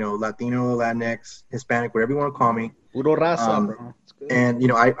a, Latino, Latinx, Hispanic, whatever you want to call me. Puro raza, bro.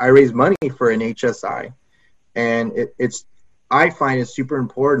 And, I raise money for an HSI. And I find it super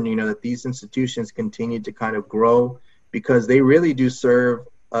important, that these institutions continue to kind of grow, because they really do serve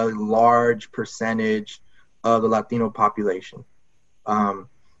a large percentage of the Latino population.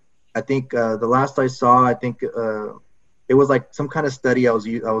 I think the last I saw, it was like some kind of study I was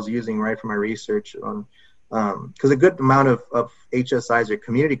using right for my research on, because a good amount of HSIs or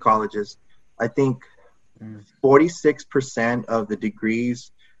community colleges, I think 46% of the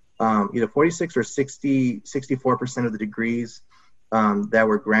degrees, either 46 or 64% of the degrees that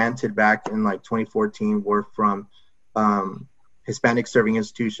were granted back in like 2014 were from Hispanic serving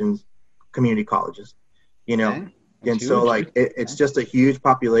institutions, community colleges, Okay. And so like it's just a huge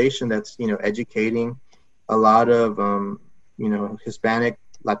population that's, educating a lot of, Hispanic,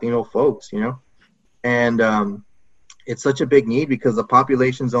 Latino folks, and it's such a big need because the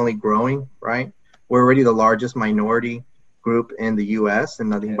population's only growing, right? We're already the largest minority group in the U.S.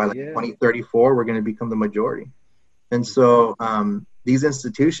 and I think by 2034, we're going to become the majority. And so these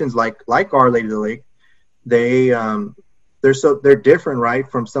institutions like Our Lady of the Lake, they're different, right,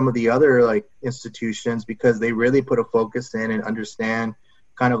 from some of the other like institutions, because they really put a focus in and understand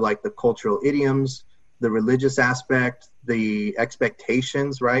kind of like the cultural idioms, the religious aspect, the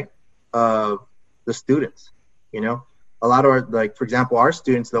expectations, right, of the students. A lot of for example, our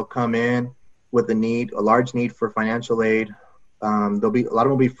students, they'll come in with a large need for financial aid. A lot of them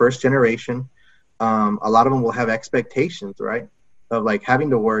will be first generation. A lot of them will have expectations, right, of like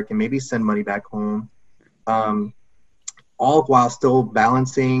having to work and maybe send money back home. All while still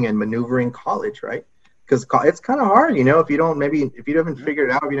balancing and maneuvering college, right? Because it's kind of hard, if you haven't figured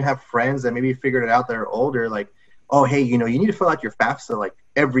it out, if you don't have friends that maybe figured it out that are older, like, oh, hey, you need to fill out your FAFSA like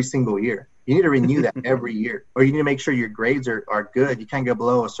every single year. You need to renew that every year, or you need to make sure your grades are good. You can't go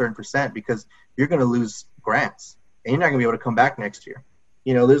below a certain percent because you're going to lose grants and you're not going to be able to come back next year.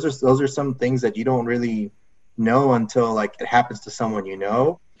 Those are some things that you don't really know until like it happens to someone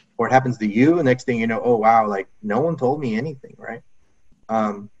or it happens to you. The next thing you know, oh wow, like no one told me anything, right?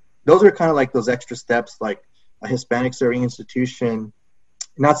 Those are kind of like those extra steps, like a Hispanic serving institution.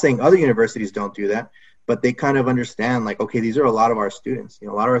 Not saying other universities don't do that, but they kind of understand like, okay, these are a lot of our students. A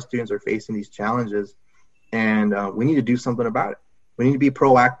lot of our students are facing these challenges, and we need to do something about it. We need to be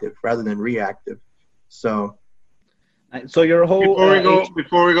proactive rather than reactive. So your whole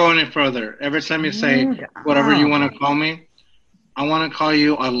before we go any further, every time you say whatever you want to call me, I want to call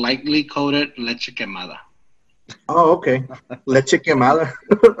you a lightly coated leche quemada. Oh, okay. Leche quemada.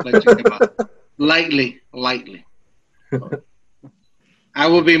 Leche quemada. Lightly. I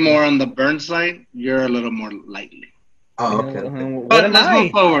will be more on the burn side. You're a little more lightly. Oh, okay. But let's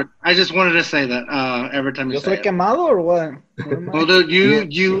move forward. I just wanted to say that every time you say it. quemado or what? Well,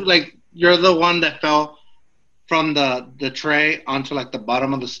 you're the one that fell from the tray onto like the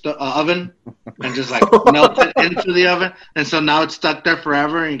bottom of the oven and just like melted into the oven, and so now it's stuck there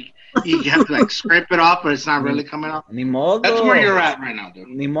forever, and you have to like scrape it off, but it's not really coming off. Ni modo. That's where you're at right now, dude.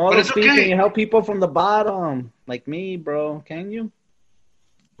 Ni modo. But it's okay. Can you help people from the bottom like me, bro? Can you?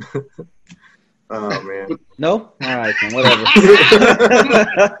 Oh man. No? All right, then whatever.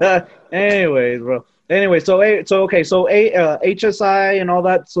 Anyways, bro. Anyway, so HSI and all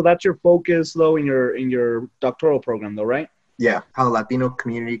that. So that's your focus, though, in your doctoral program, though, right? Yeah, how the Latino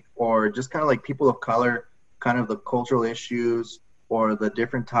community, or just kind of like people of color, kind of the cultural issues or the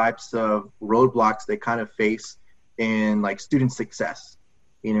different types of roadblocks they kind of face in like student success,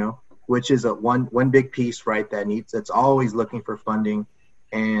 which is one big piece, right? That's always looking for funding.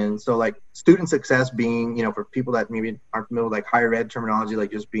 And so like student success being, for people that maybe aren't familiar with like higher ed terminology,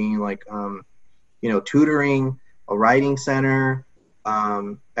 like just being like, tutoring, a writing center,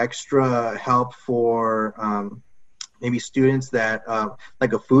 extra help for maybe students that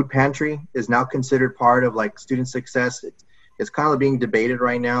like a food pantry is now considered part of like student success. It's kind of being debated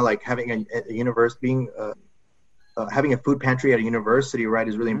right now, like having a university having a food pantry at a university, right,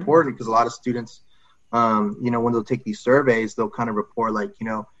 is really important, because a lot of students, when they'll take these surveys, they'll kind of report like,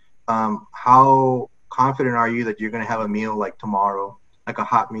 how confident are you that you're going to have a meal like tomorrow, like a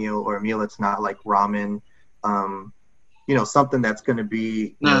hot meal, or a meal that's not like ramen, something that's going to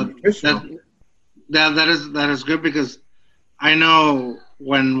be nutritional. That is good, because I know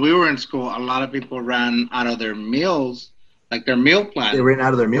when we were in school, a lot of people ran out of their meals, like their meal plan. They ran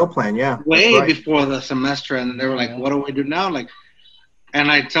out of their meal plan, yeah. Way before the semester, and they were like, what do we do now? Like, and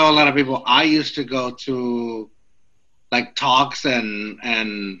I tell a lot of people, I used to go to like talks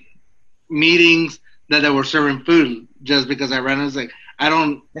and meetings that they were serving food, just because I ran. I was like, I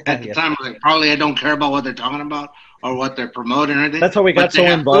don't at the Yeah. time like probably I don't care about what they're talking about or what they're promoting or anything. That's how we got but they so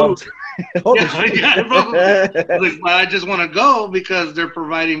have involved. food. Holy Yeah, shit. yeah, probably. Like, well, I just want to go because they're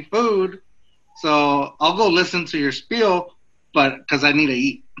providing food. So I'll go listen to your spiel, but because I need to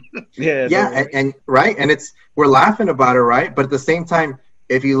eat. Yeah, Yeah, and right, and we're laughing about it, right? But at the same time,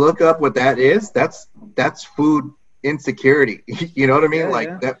 if you look up what that is, that's food insecurity. You know what I mean? Yeah, like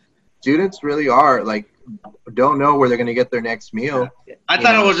yeah. that, students really are like don't know where they're going to get their next meal. I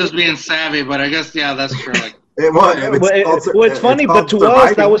thought I was just being savvy, but I guess yeah, that's true. Like It's funny, but to us, that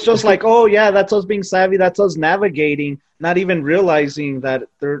surviving. was just like, oh yeah, that's us being savvy, that's us navigating, not even realizing that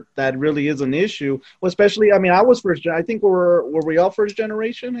that really is an issue. Well, especially, I mean, I was first. I think were we all first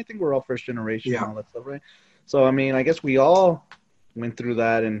generation? I think we're all first generation. Yeah. And all that stuff, right? So I mean, I guess we all went through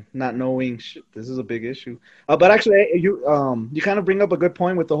that and not knowing shit, this is a big issue. But actually, you kind of bring up a good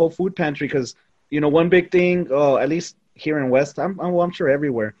point with the whole food pantry because one big thing, at least here in West, I'm sure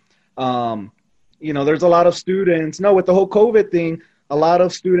everywhere. There's a lot of students. No, with the whole COVID thing, a lot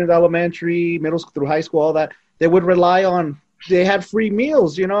of students, elementary, middle school through high school, all that, they would rely on. They had free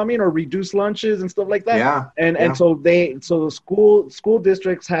meals, you know what I mean, or reduced lunches and stuff like that. Yeah. And so school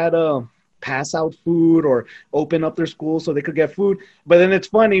districts had pass out food or open up their schools so they could get food. But then it's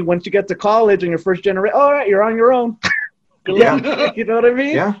funny once you get to college and your first generation, all right, you're on your own. Yeah. You know what I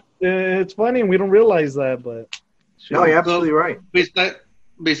mean? Yeah. It's funny and we don't realize that, but No, you're absolutely right.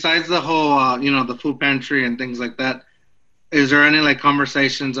 Besides the whole, the food pantry and things like that, is there any like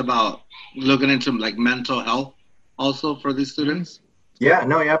conversations about looking into like mental health also for these students? Yeah,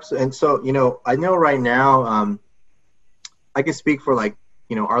 no, yeah, absolutely. And so, I know right now, I can speak for like,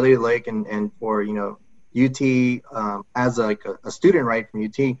 Our Lady Lake and for, UT as like a student, right, from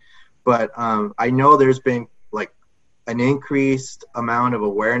UT. But I know there's been like an increased amount of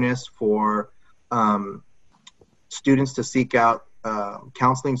awareness for students to seek out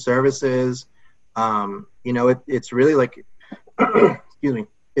counseling services. It's really like, excuse me,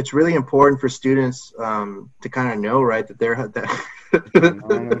 it's really important for students to kind of know, right, that they're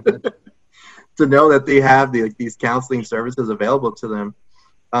to know that they have these counseling services available to them,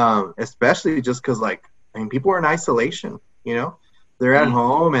 especially just because, like, I mean, people are in isolation, they're at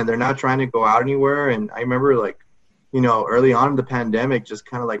home and they're not trying to go out anywhere. And I remember, like, early on in the pandemic, just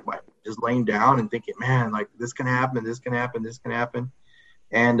kind of like just laying down and thinking, man, like this can happen, this can happen, this can happen.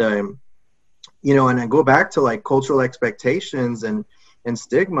 And, and I go back to like cultural expectations and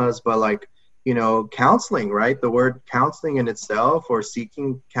stigmas, but like, counseling, right? The word counseling in itself or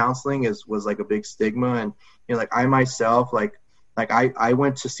seeking counseling was like a big stigma. And, like I myself, like I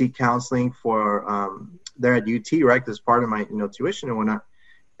went to seek counseling for, there at UT, right? As part of my, tuition and whatnot.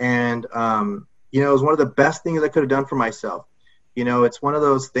 And, it was one of the best things I could have done for myself. It's one of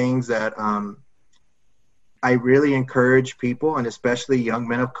those things that, I really encourage people, and especially young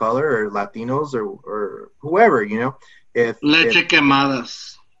men of color or Latinos or whoever, if Leche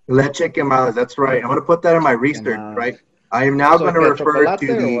quemadas. Leche quemadas, that's right. I'm going to put that in my research, right? I am now going to refer to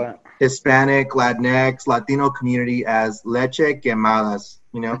the Hispanic, Latinx, Latino community as leche quemadas,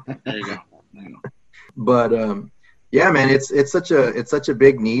 There you go. But yeah, man, it's such a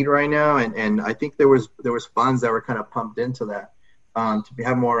big need right now, and I think there was funds that were kind of pumped into that. To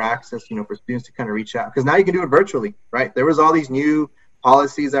have more access, for students to kind of reach out, because now you can do it virtually, right? There was all these new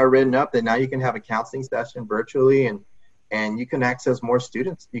policies that were written up that now you can have a counseling session virtually, and you can access more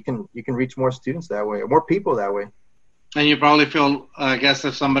students. You can reach more students that way, or more people that way. And you probably feel, I guess,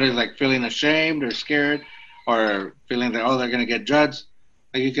 if somebody's like feeling ashamed or scared or feeling that they're going to get judged,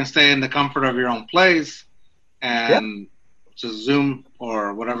 like you can stay in the comfort of your own place and just Zoom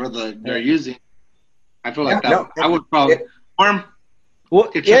or whatever they're using. I feel like I would probably. Well,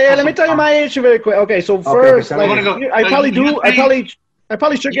 let me tell you my issue very quick. Okay, so first, I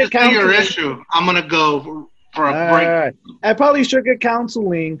probably should get counseling. Your issue. I'm gonna go for a break. Right. I probably should get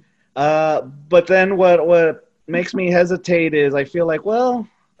counseling, but then what makes me hesitate is I feel like, well,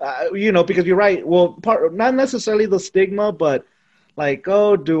 because you're right. Well, not necessarily the stigma, but like,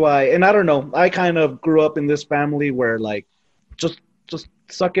 oh, do I? And I don't know. I kind of grew up in this family where like, just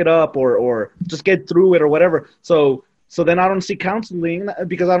suck it up or just get through it or whatever. So then I don't see counseling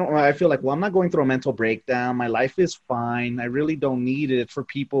because I feel like, well, I'm not going through a mental breakdown. My life is fine. I really don't need it for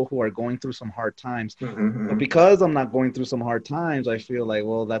people who are going through some hard times. Mm-hmm. But because I'm not going through some hard times, I feel like,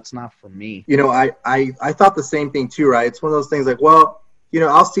 well, that's not for me. I thought the same thing too, right? It's one of those things like, well,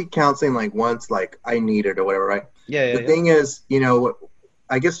 I'll seek counseling like once, like I need it or whatever, right? Yeah. The thing is,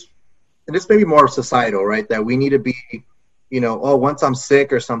 I guess, and this may be more societal, right? That we need to be, once I'm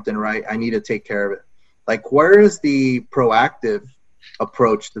sick or something, right? I need to take care of it. Like, where is the proactive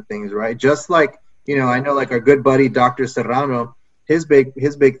approach to things, right? Just like, I know like our good buddy, Dr. Serrano, his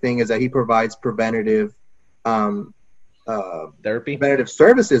big thing is that he provides preventative Therapy. preventative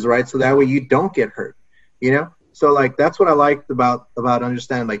services, right? So that way you don't get hurt, you know? So like, that's what I liked about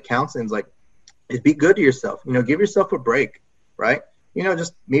understanding like counseling is like, is be good to yourself, you know, give yourself a break, right? You know,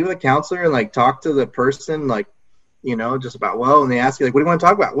 just meet with a counselor and like talk to the person, like, you know, just about, well, and they ask you like, what do you want to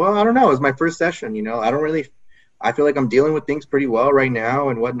talk about? Well, I don't know. It's my first session, you know, I feel like I'm dealing with things pretty well right now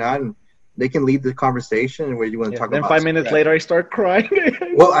and whatnot. And they can lead the conversation and where you want to talk then about. Then 5 minutes later, I start crying.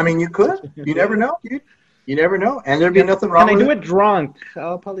 Well, I mean, you could. You never know, dude. You never know. And there'd be nothing wrong with it. Can I do it drunk?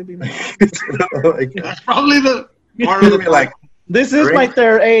 I'll probably be That's probably the part of the like, this is my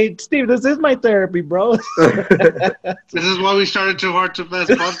therapy. Hey, Steve, this is my therapy, bro. This is why we started Too Hard Too Fast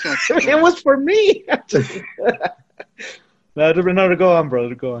podcast. It was for me. No, to go on, bro.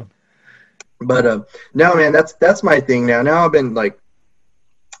 To go on. But no, man, that's my thing now. Now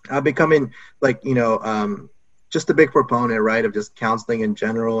I've becoming like, you know, just a big proponent, right, of just counseling in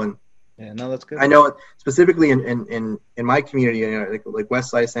general. And yeah, no, that's good. I know specifically in my community, you know, like West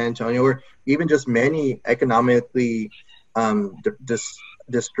Side San Antonio, or even just many economically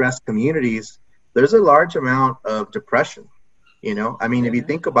distressed communities, there's a large amount of depression. You know, I mean, if you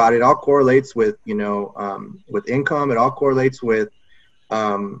think about it, it all correlates with, you know, with income. It all correlates with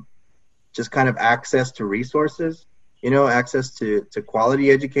just kind of access to resources, you know, access to quality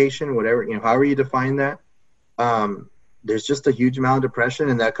education, whatever, you know, however you define that. There's just a huge amount of depression,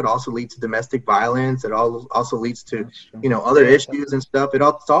 and that could also lead to domestic violence. It also leads to, you know, other issues and stuff.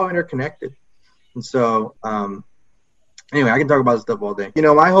 It's all interconnected. And so, anyway, I can talk about this stuff all day. You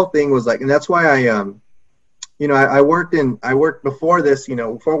know, my whole thing was like, and that's why you know, I worked before this, you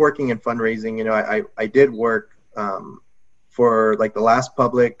know, before working in fundraising, you know, I did work for like the last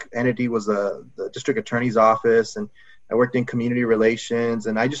public entity was the district attorney's office, and I worked in community relations.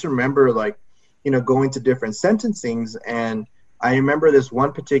 And I just remember like, you know, going to different sentencings, and I remember this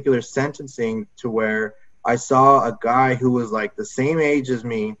one particular sentencing to where I saw a guy who was like the same age as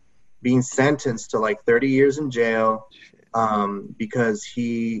me being sentenced to like 30 years in jail because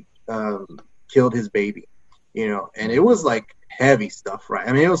he killed his baby, you know, and it was like heavy stuff, right?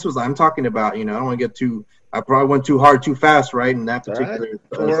 I mean, I'm talking about, you know, I don't want to get I probably went too hard, too fast, right, in that particular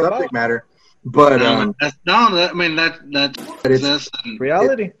subject matter. But it's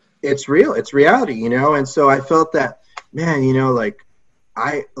reality. It's real. It's reality, you know. And so I felt that, man, you know,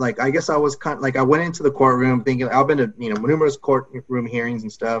 I guess I was kind of like, I went into the courtroom thinking, I've been to, you know, numerous courtroom hearings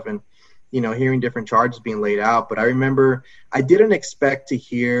and stuff, and, you know, hearing different charges being laid out. But I remember I didn't expect to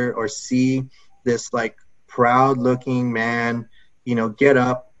hear or see this like proud looking man, you know, get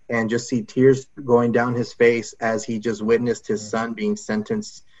up and just see tears going down his face as he just witnessed his son being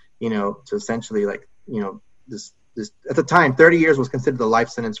sentenced, you know, to essentially like, you know, this at the time 30 years was considered the life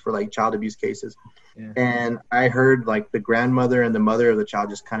sentence for like child abuse cases. Yeah. And I heard like the grandmother and the mother of the child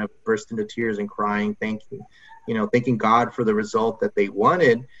just kind of burst into tears and crying, thanking God for the result that they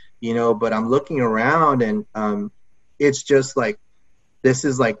wanted, you know. But I'm looking around and it's just like, this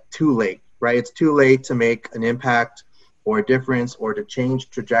is like too late, right? It's too late to make an impact or a difference or to change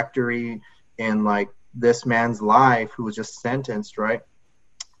trajectory in like this man's life who was just sentenced, right?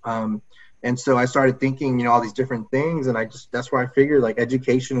 And so I started thinking, you know, all these different things, and that's where I figured like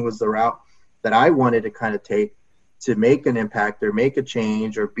education was the route that I wanted to kind of take to make an impact or make a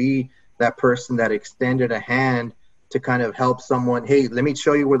change or be that person that extended a hand to kind of help someone. Hey, let me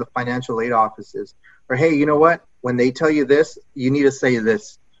show you where the financial aid office is. Or, hey, you know what? When they tell you this, you need to say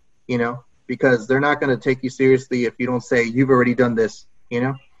this, you know, because they're not going to take you seriously if you don't say you've already done this, you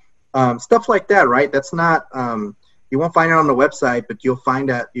know, stuff like that, right? That's not, you won't find it on the website, but you'll find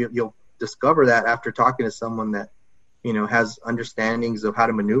that you'll discover that after talking to someone that, you know, has understandings of how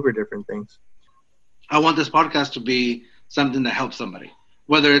to maneuver different things. I want this podcast to be something that helps somebody,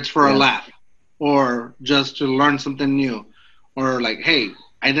 whether it's for a laugh or just to learn something new, or like, hey,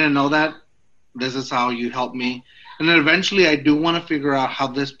 I didn't know that. This is how you help me. And then eventually I do want to figure out how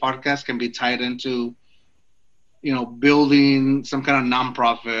this podcast can be tied into, you know, building some kind of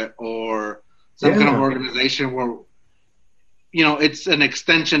nonprofit or some kind of organization where, you know, it's an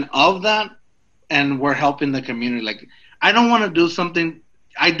extension of that and we're helping the community. Like, I don't want to do something.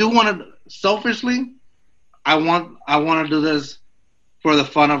 I do want to, selfishly, I want to do this for the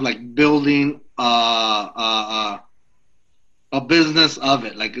fun of like building a business of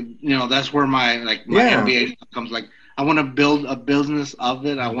it. Like, you know, that's where my MBA comes. Like, I want to build a business of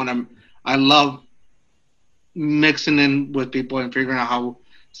it. I love mixing in with people and figuring out how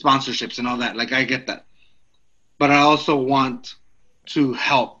sponsorships and all that. Like, I get that. But I also want to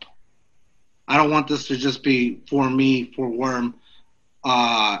help. I don't want this to just be for me, for Worm.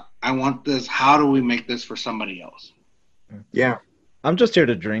 I want this. How do we make this for somebody else? Yeah. I'm just here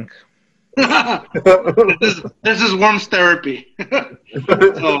to drink. This is Worm's therapy.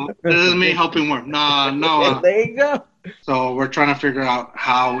 So this is me helping Worm. No. There you go. So we're trying to figure out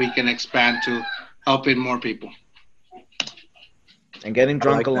how we can expand to helping more people. And getting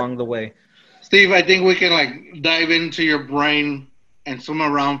drunk like that. along the way. Steve, I think we can like dive into your brain and swim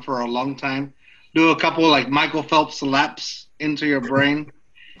around for a long time. Do a couple like Michael Phelps laps into your brain,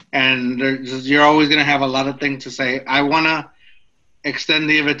 and you're always gonna have a lot of things to say. I wanna extend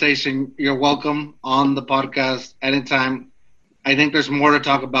the invitation. You're welcome on the podcast anytime. I think there's more to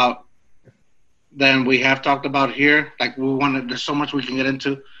talk about than we have talked about here. Like there's so much we can get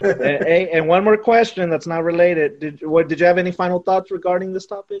into. Hey, and one more question that's not related. Did you have any final thoughts regarding this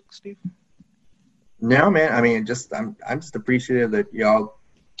topic, Steve? No, man. I mean, I'm just appreciative that y'all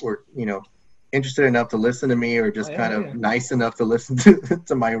were, interested enough to listen to me, or just nice enough to listen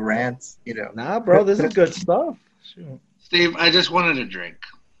to my rants. Nah, bro, this is good stuff. Shoot. Steve, I just wanted a drink.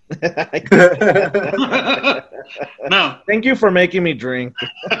 Yeah. No. Thank you for making me drink.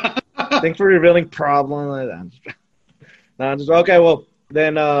 Thanks for revealing problems. No, okay. Well,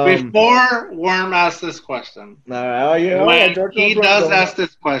 then before Worm asks this question, when he does ask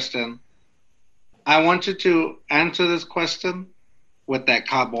this question, I want you to answer this question with that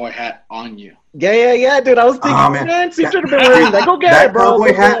cowboy hat on you. Yeah, dude. I was thinking, man, Steve should have been wearing that. Go get it, bro. Go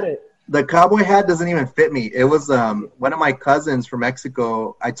get it. The cowboy hat doesn't even fit me. It was one of my cousins from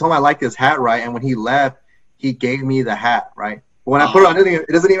Mexico. I told him I liked his hat, right? And when he left, he gave me the hat, right? But when I put it on, it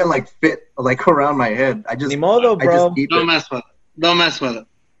doesn't even like fit like around my head. I just, Nimodo, bro. Don't mess with it. Don't mess with it.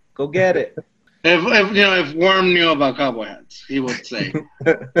 Go get it. If Worm knew about cowboy hats, he would say.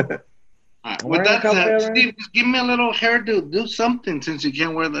 All right. With that said, Steve, just give me a little hairdo. Do something since you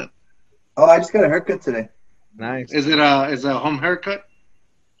can't wear that. Oh, I just got a haircut today. Nice. Is it a home haircut?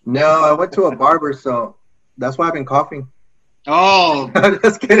 No, I went to a barber, so that's why I've been coughing. Oh. I'm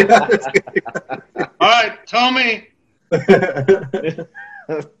just kidding. All right, tell me.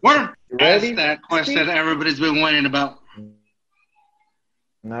 Worm, ask that question Steve? Everybody's been wondering about.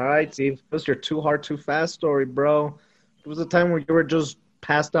 All right, Steve. What's your too hard, too fast story, bro? It was a time where you were just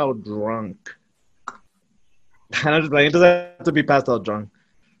passed out drunk. I'm just playing. It doesn't have to be passed out drunk.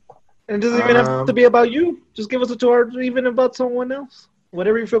 And it doesn't even have to be about you. Just give us a too hard, even about someone else.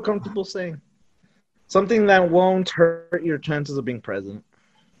 Whatever you feel comfortable saying. Something that won't hurt your chances of being president.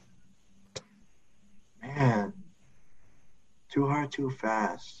 Man. Too hard, too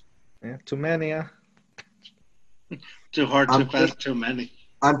fast. Yeah, too many, yeah. Too hard, too fast, too many.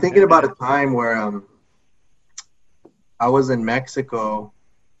 I'm thinking about a time where I was in Mexico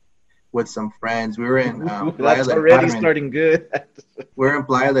with some friends. We were in That's already starting good. We were in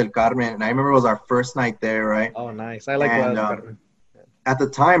Playa del Carmen, and I remember it was our first night there, right? Oh, nice. I like Playa del Carmen. At the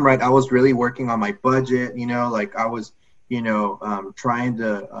time, right, I was really working on my budget, like I was, trying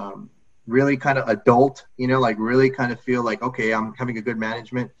to really kind of adult, like really kind of feel like, okay, I'm having a good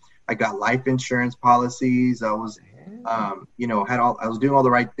management. I got life insurance policies. I was, I was doing all the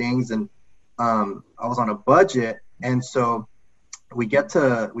right things, and I was on a budget. And so we get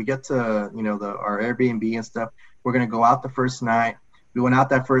to our Airbnb and stuff. We're going to go out the first night. We went out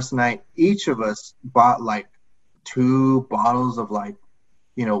that first night. Each of us bought like 2 bottles of like,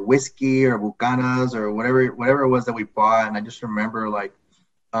 whiskey or Bucanas or whatever it was that we bought. And I just remember like,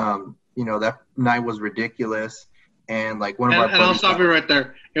 that night was ridiculous. And like one of our I'll stop you right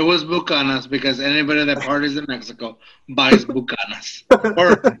there. It was Bucanas because anybody that parties in Mexico buys Bucanas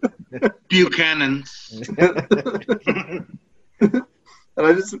or Buchanan's. And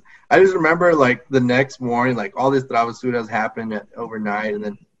I just remember like the next morning, like all this travesuras happened overnight, and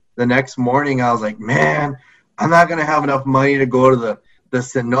then the next morning I was like, man, I'm not gonna have enough money to go to the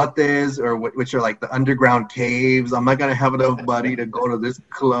cenotes, or which are like the underground caves. I'm not gonna have enough money to go to this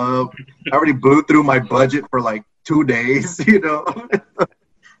club. I already blew through my budget for like 2 days,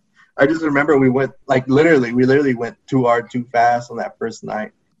 I just remember we went like we literally went too hard, too fast on that first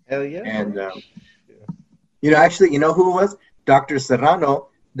night. Hell yeah. And actually, who it was? Dr. Serrano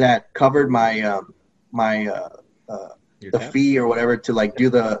that covered my the fee or whatever to like do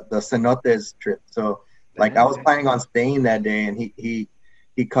the cenotes trip. So like I was planning on staying that day, and he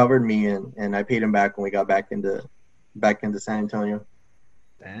covered me, and I paid him back when we got back into San Antonio.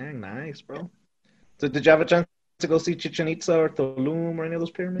 Dang, nice, bro. So did you have a chance to go see Chichen Itza or Tulum or any of those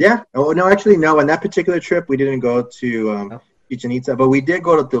pyramids? Yeah. Oh no, actually no. On that particular trip, we didn't go to Chichen Itza, but we did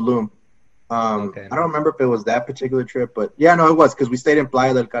go to Tulum. Okay. I don't remember if it was that particular trip, but yeah, no, it was, because we stayed in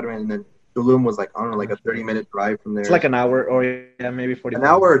Playa del Carmen, and then Tulum was like, I don't know, like a 30-minute drive from there. It's like an hour, or maybe 40 minutes.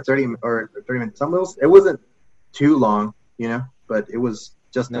 An hour or 30 minutes. Some of those, it wasn't too long, but it was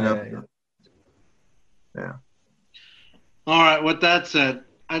just enough. Yeah. All right. With that said,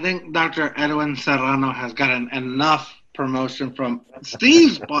 I think Dr. Edwin Serrano has gotten enough promotion from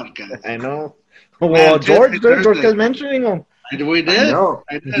Steve's podcast. I know. Well, George kept mentioning him. We did. No,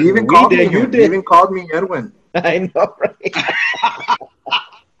 I did. he even We called did, me. you He did. even called me Edwin. I know, right?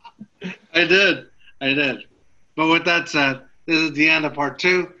 I did. But with that said, this is the end of part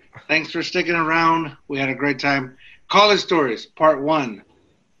 2. Thanks for sticking around. We had a great time. College Stories, part 1.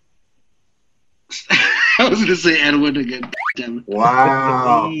 I was going to say Edwin again. Damn it.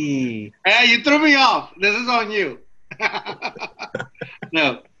 Wow. Hey. Hey, you threw me off. This is on you.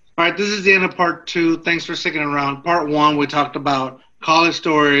 No. All right, this is the end of part 2. Thanks for sticking around. Part 1, we talked about college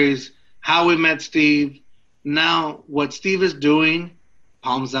stories, how we met Steve. Now, what Steve is doing,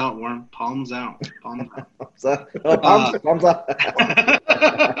 palms out, Worm. Palms out. Palms out. Thumbs up.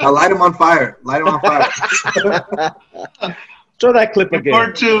 I'll light him on fire. Show that clip In again.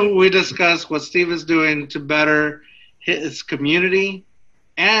 part 2, we discuss what Steve is doing to better his community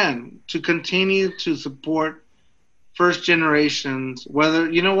and to continue to support first generations, whether,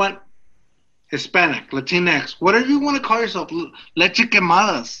 you know what, Hispanic, Latinx, whatever you want to call yourself, leche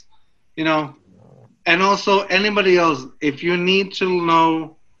quemadas, you know, and also anybody else, if you need to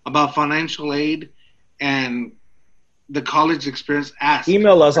know about financial aid and the college experience, ask.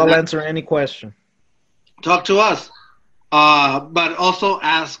 Email us. I'll answer any question. Talk to us. But also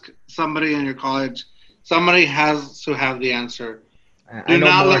ask somebody in your college. Somebody has to have the answer. Do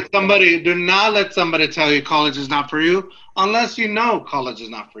not let somebody tell you college is not for you unless you know college is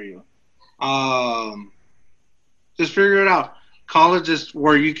not for you. Just figure it out. College is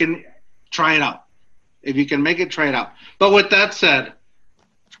where you can try it out. If you can make it, try it out. But with that said,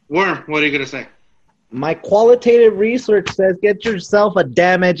 Worm, what are you going to say? My qualitative research says get yourself a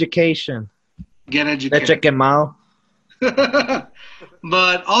damn education. Get educated. Leche quemado.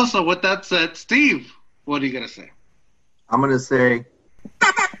 But also, with that said, Steve, what are you going to say? I'm going to say,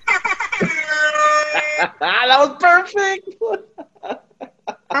 That was perfect.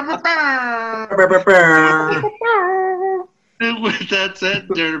 With that said,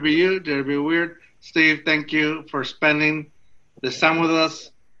 dare to be you, dare to be weird. Steve, thank you for spending this time with us.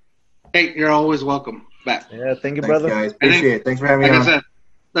 Hey, you're always welcome back. Yeah, thank you, thanks, brother. guys. Appreciate it. Thanks for having Like me I on. said,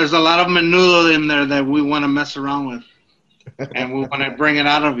 there's a lot of menudo in there that we want to mess around with. And we want to bring it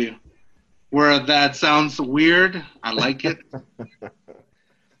out of you. Where that sounds weird, I like it.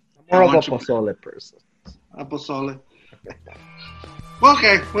 More of a want you- pozole person. Pozole. Well,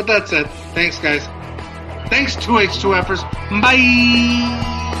 okay, with that said, thanks, guys. Thanks, 2H2Fers.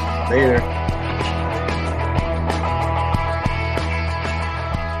 Bye! Later.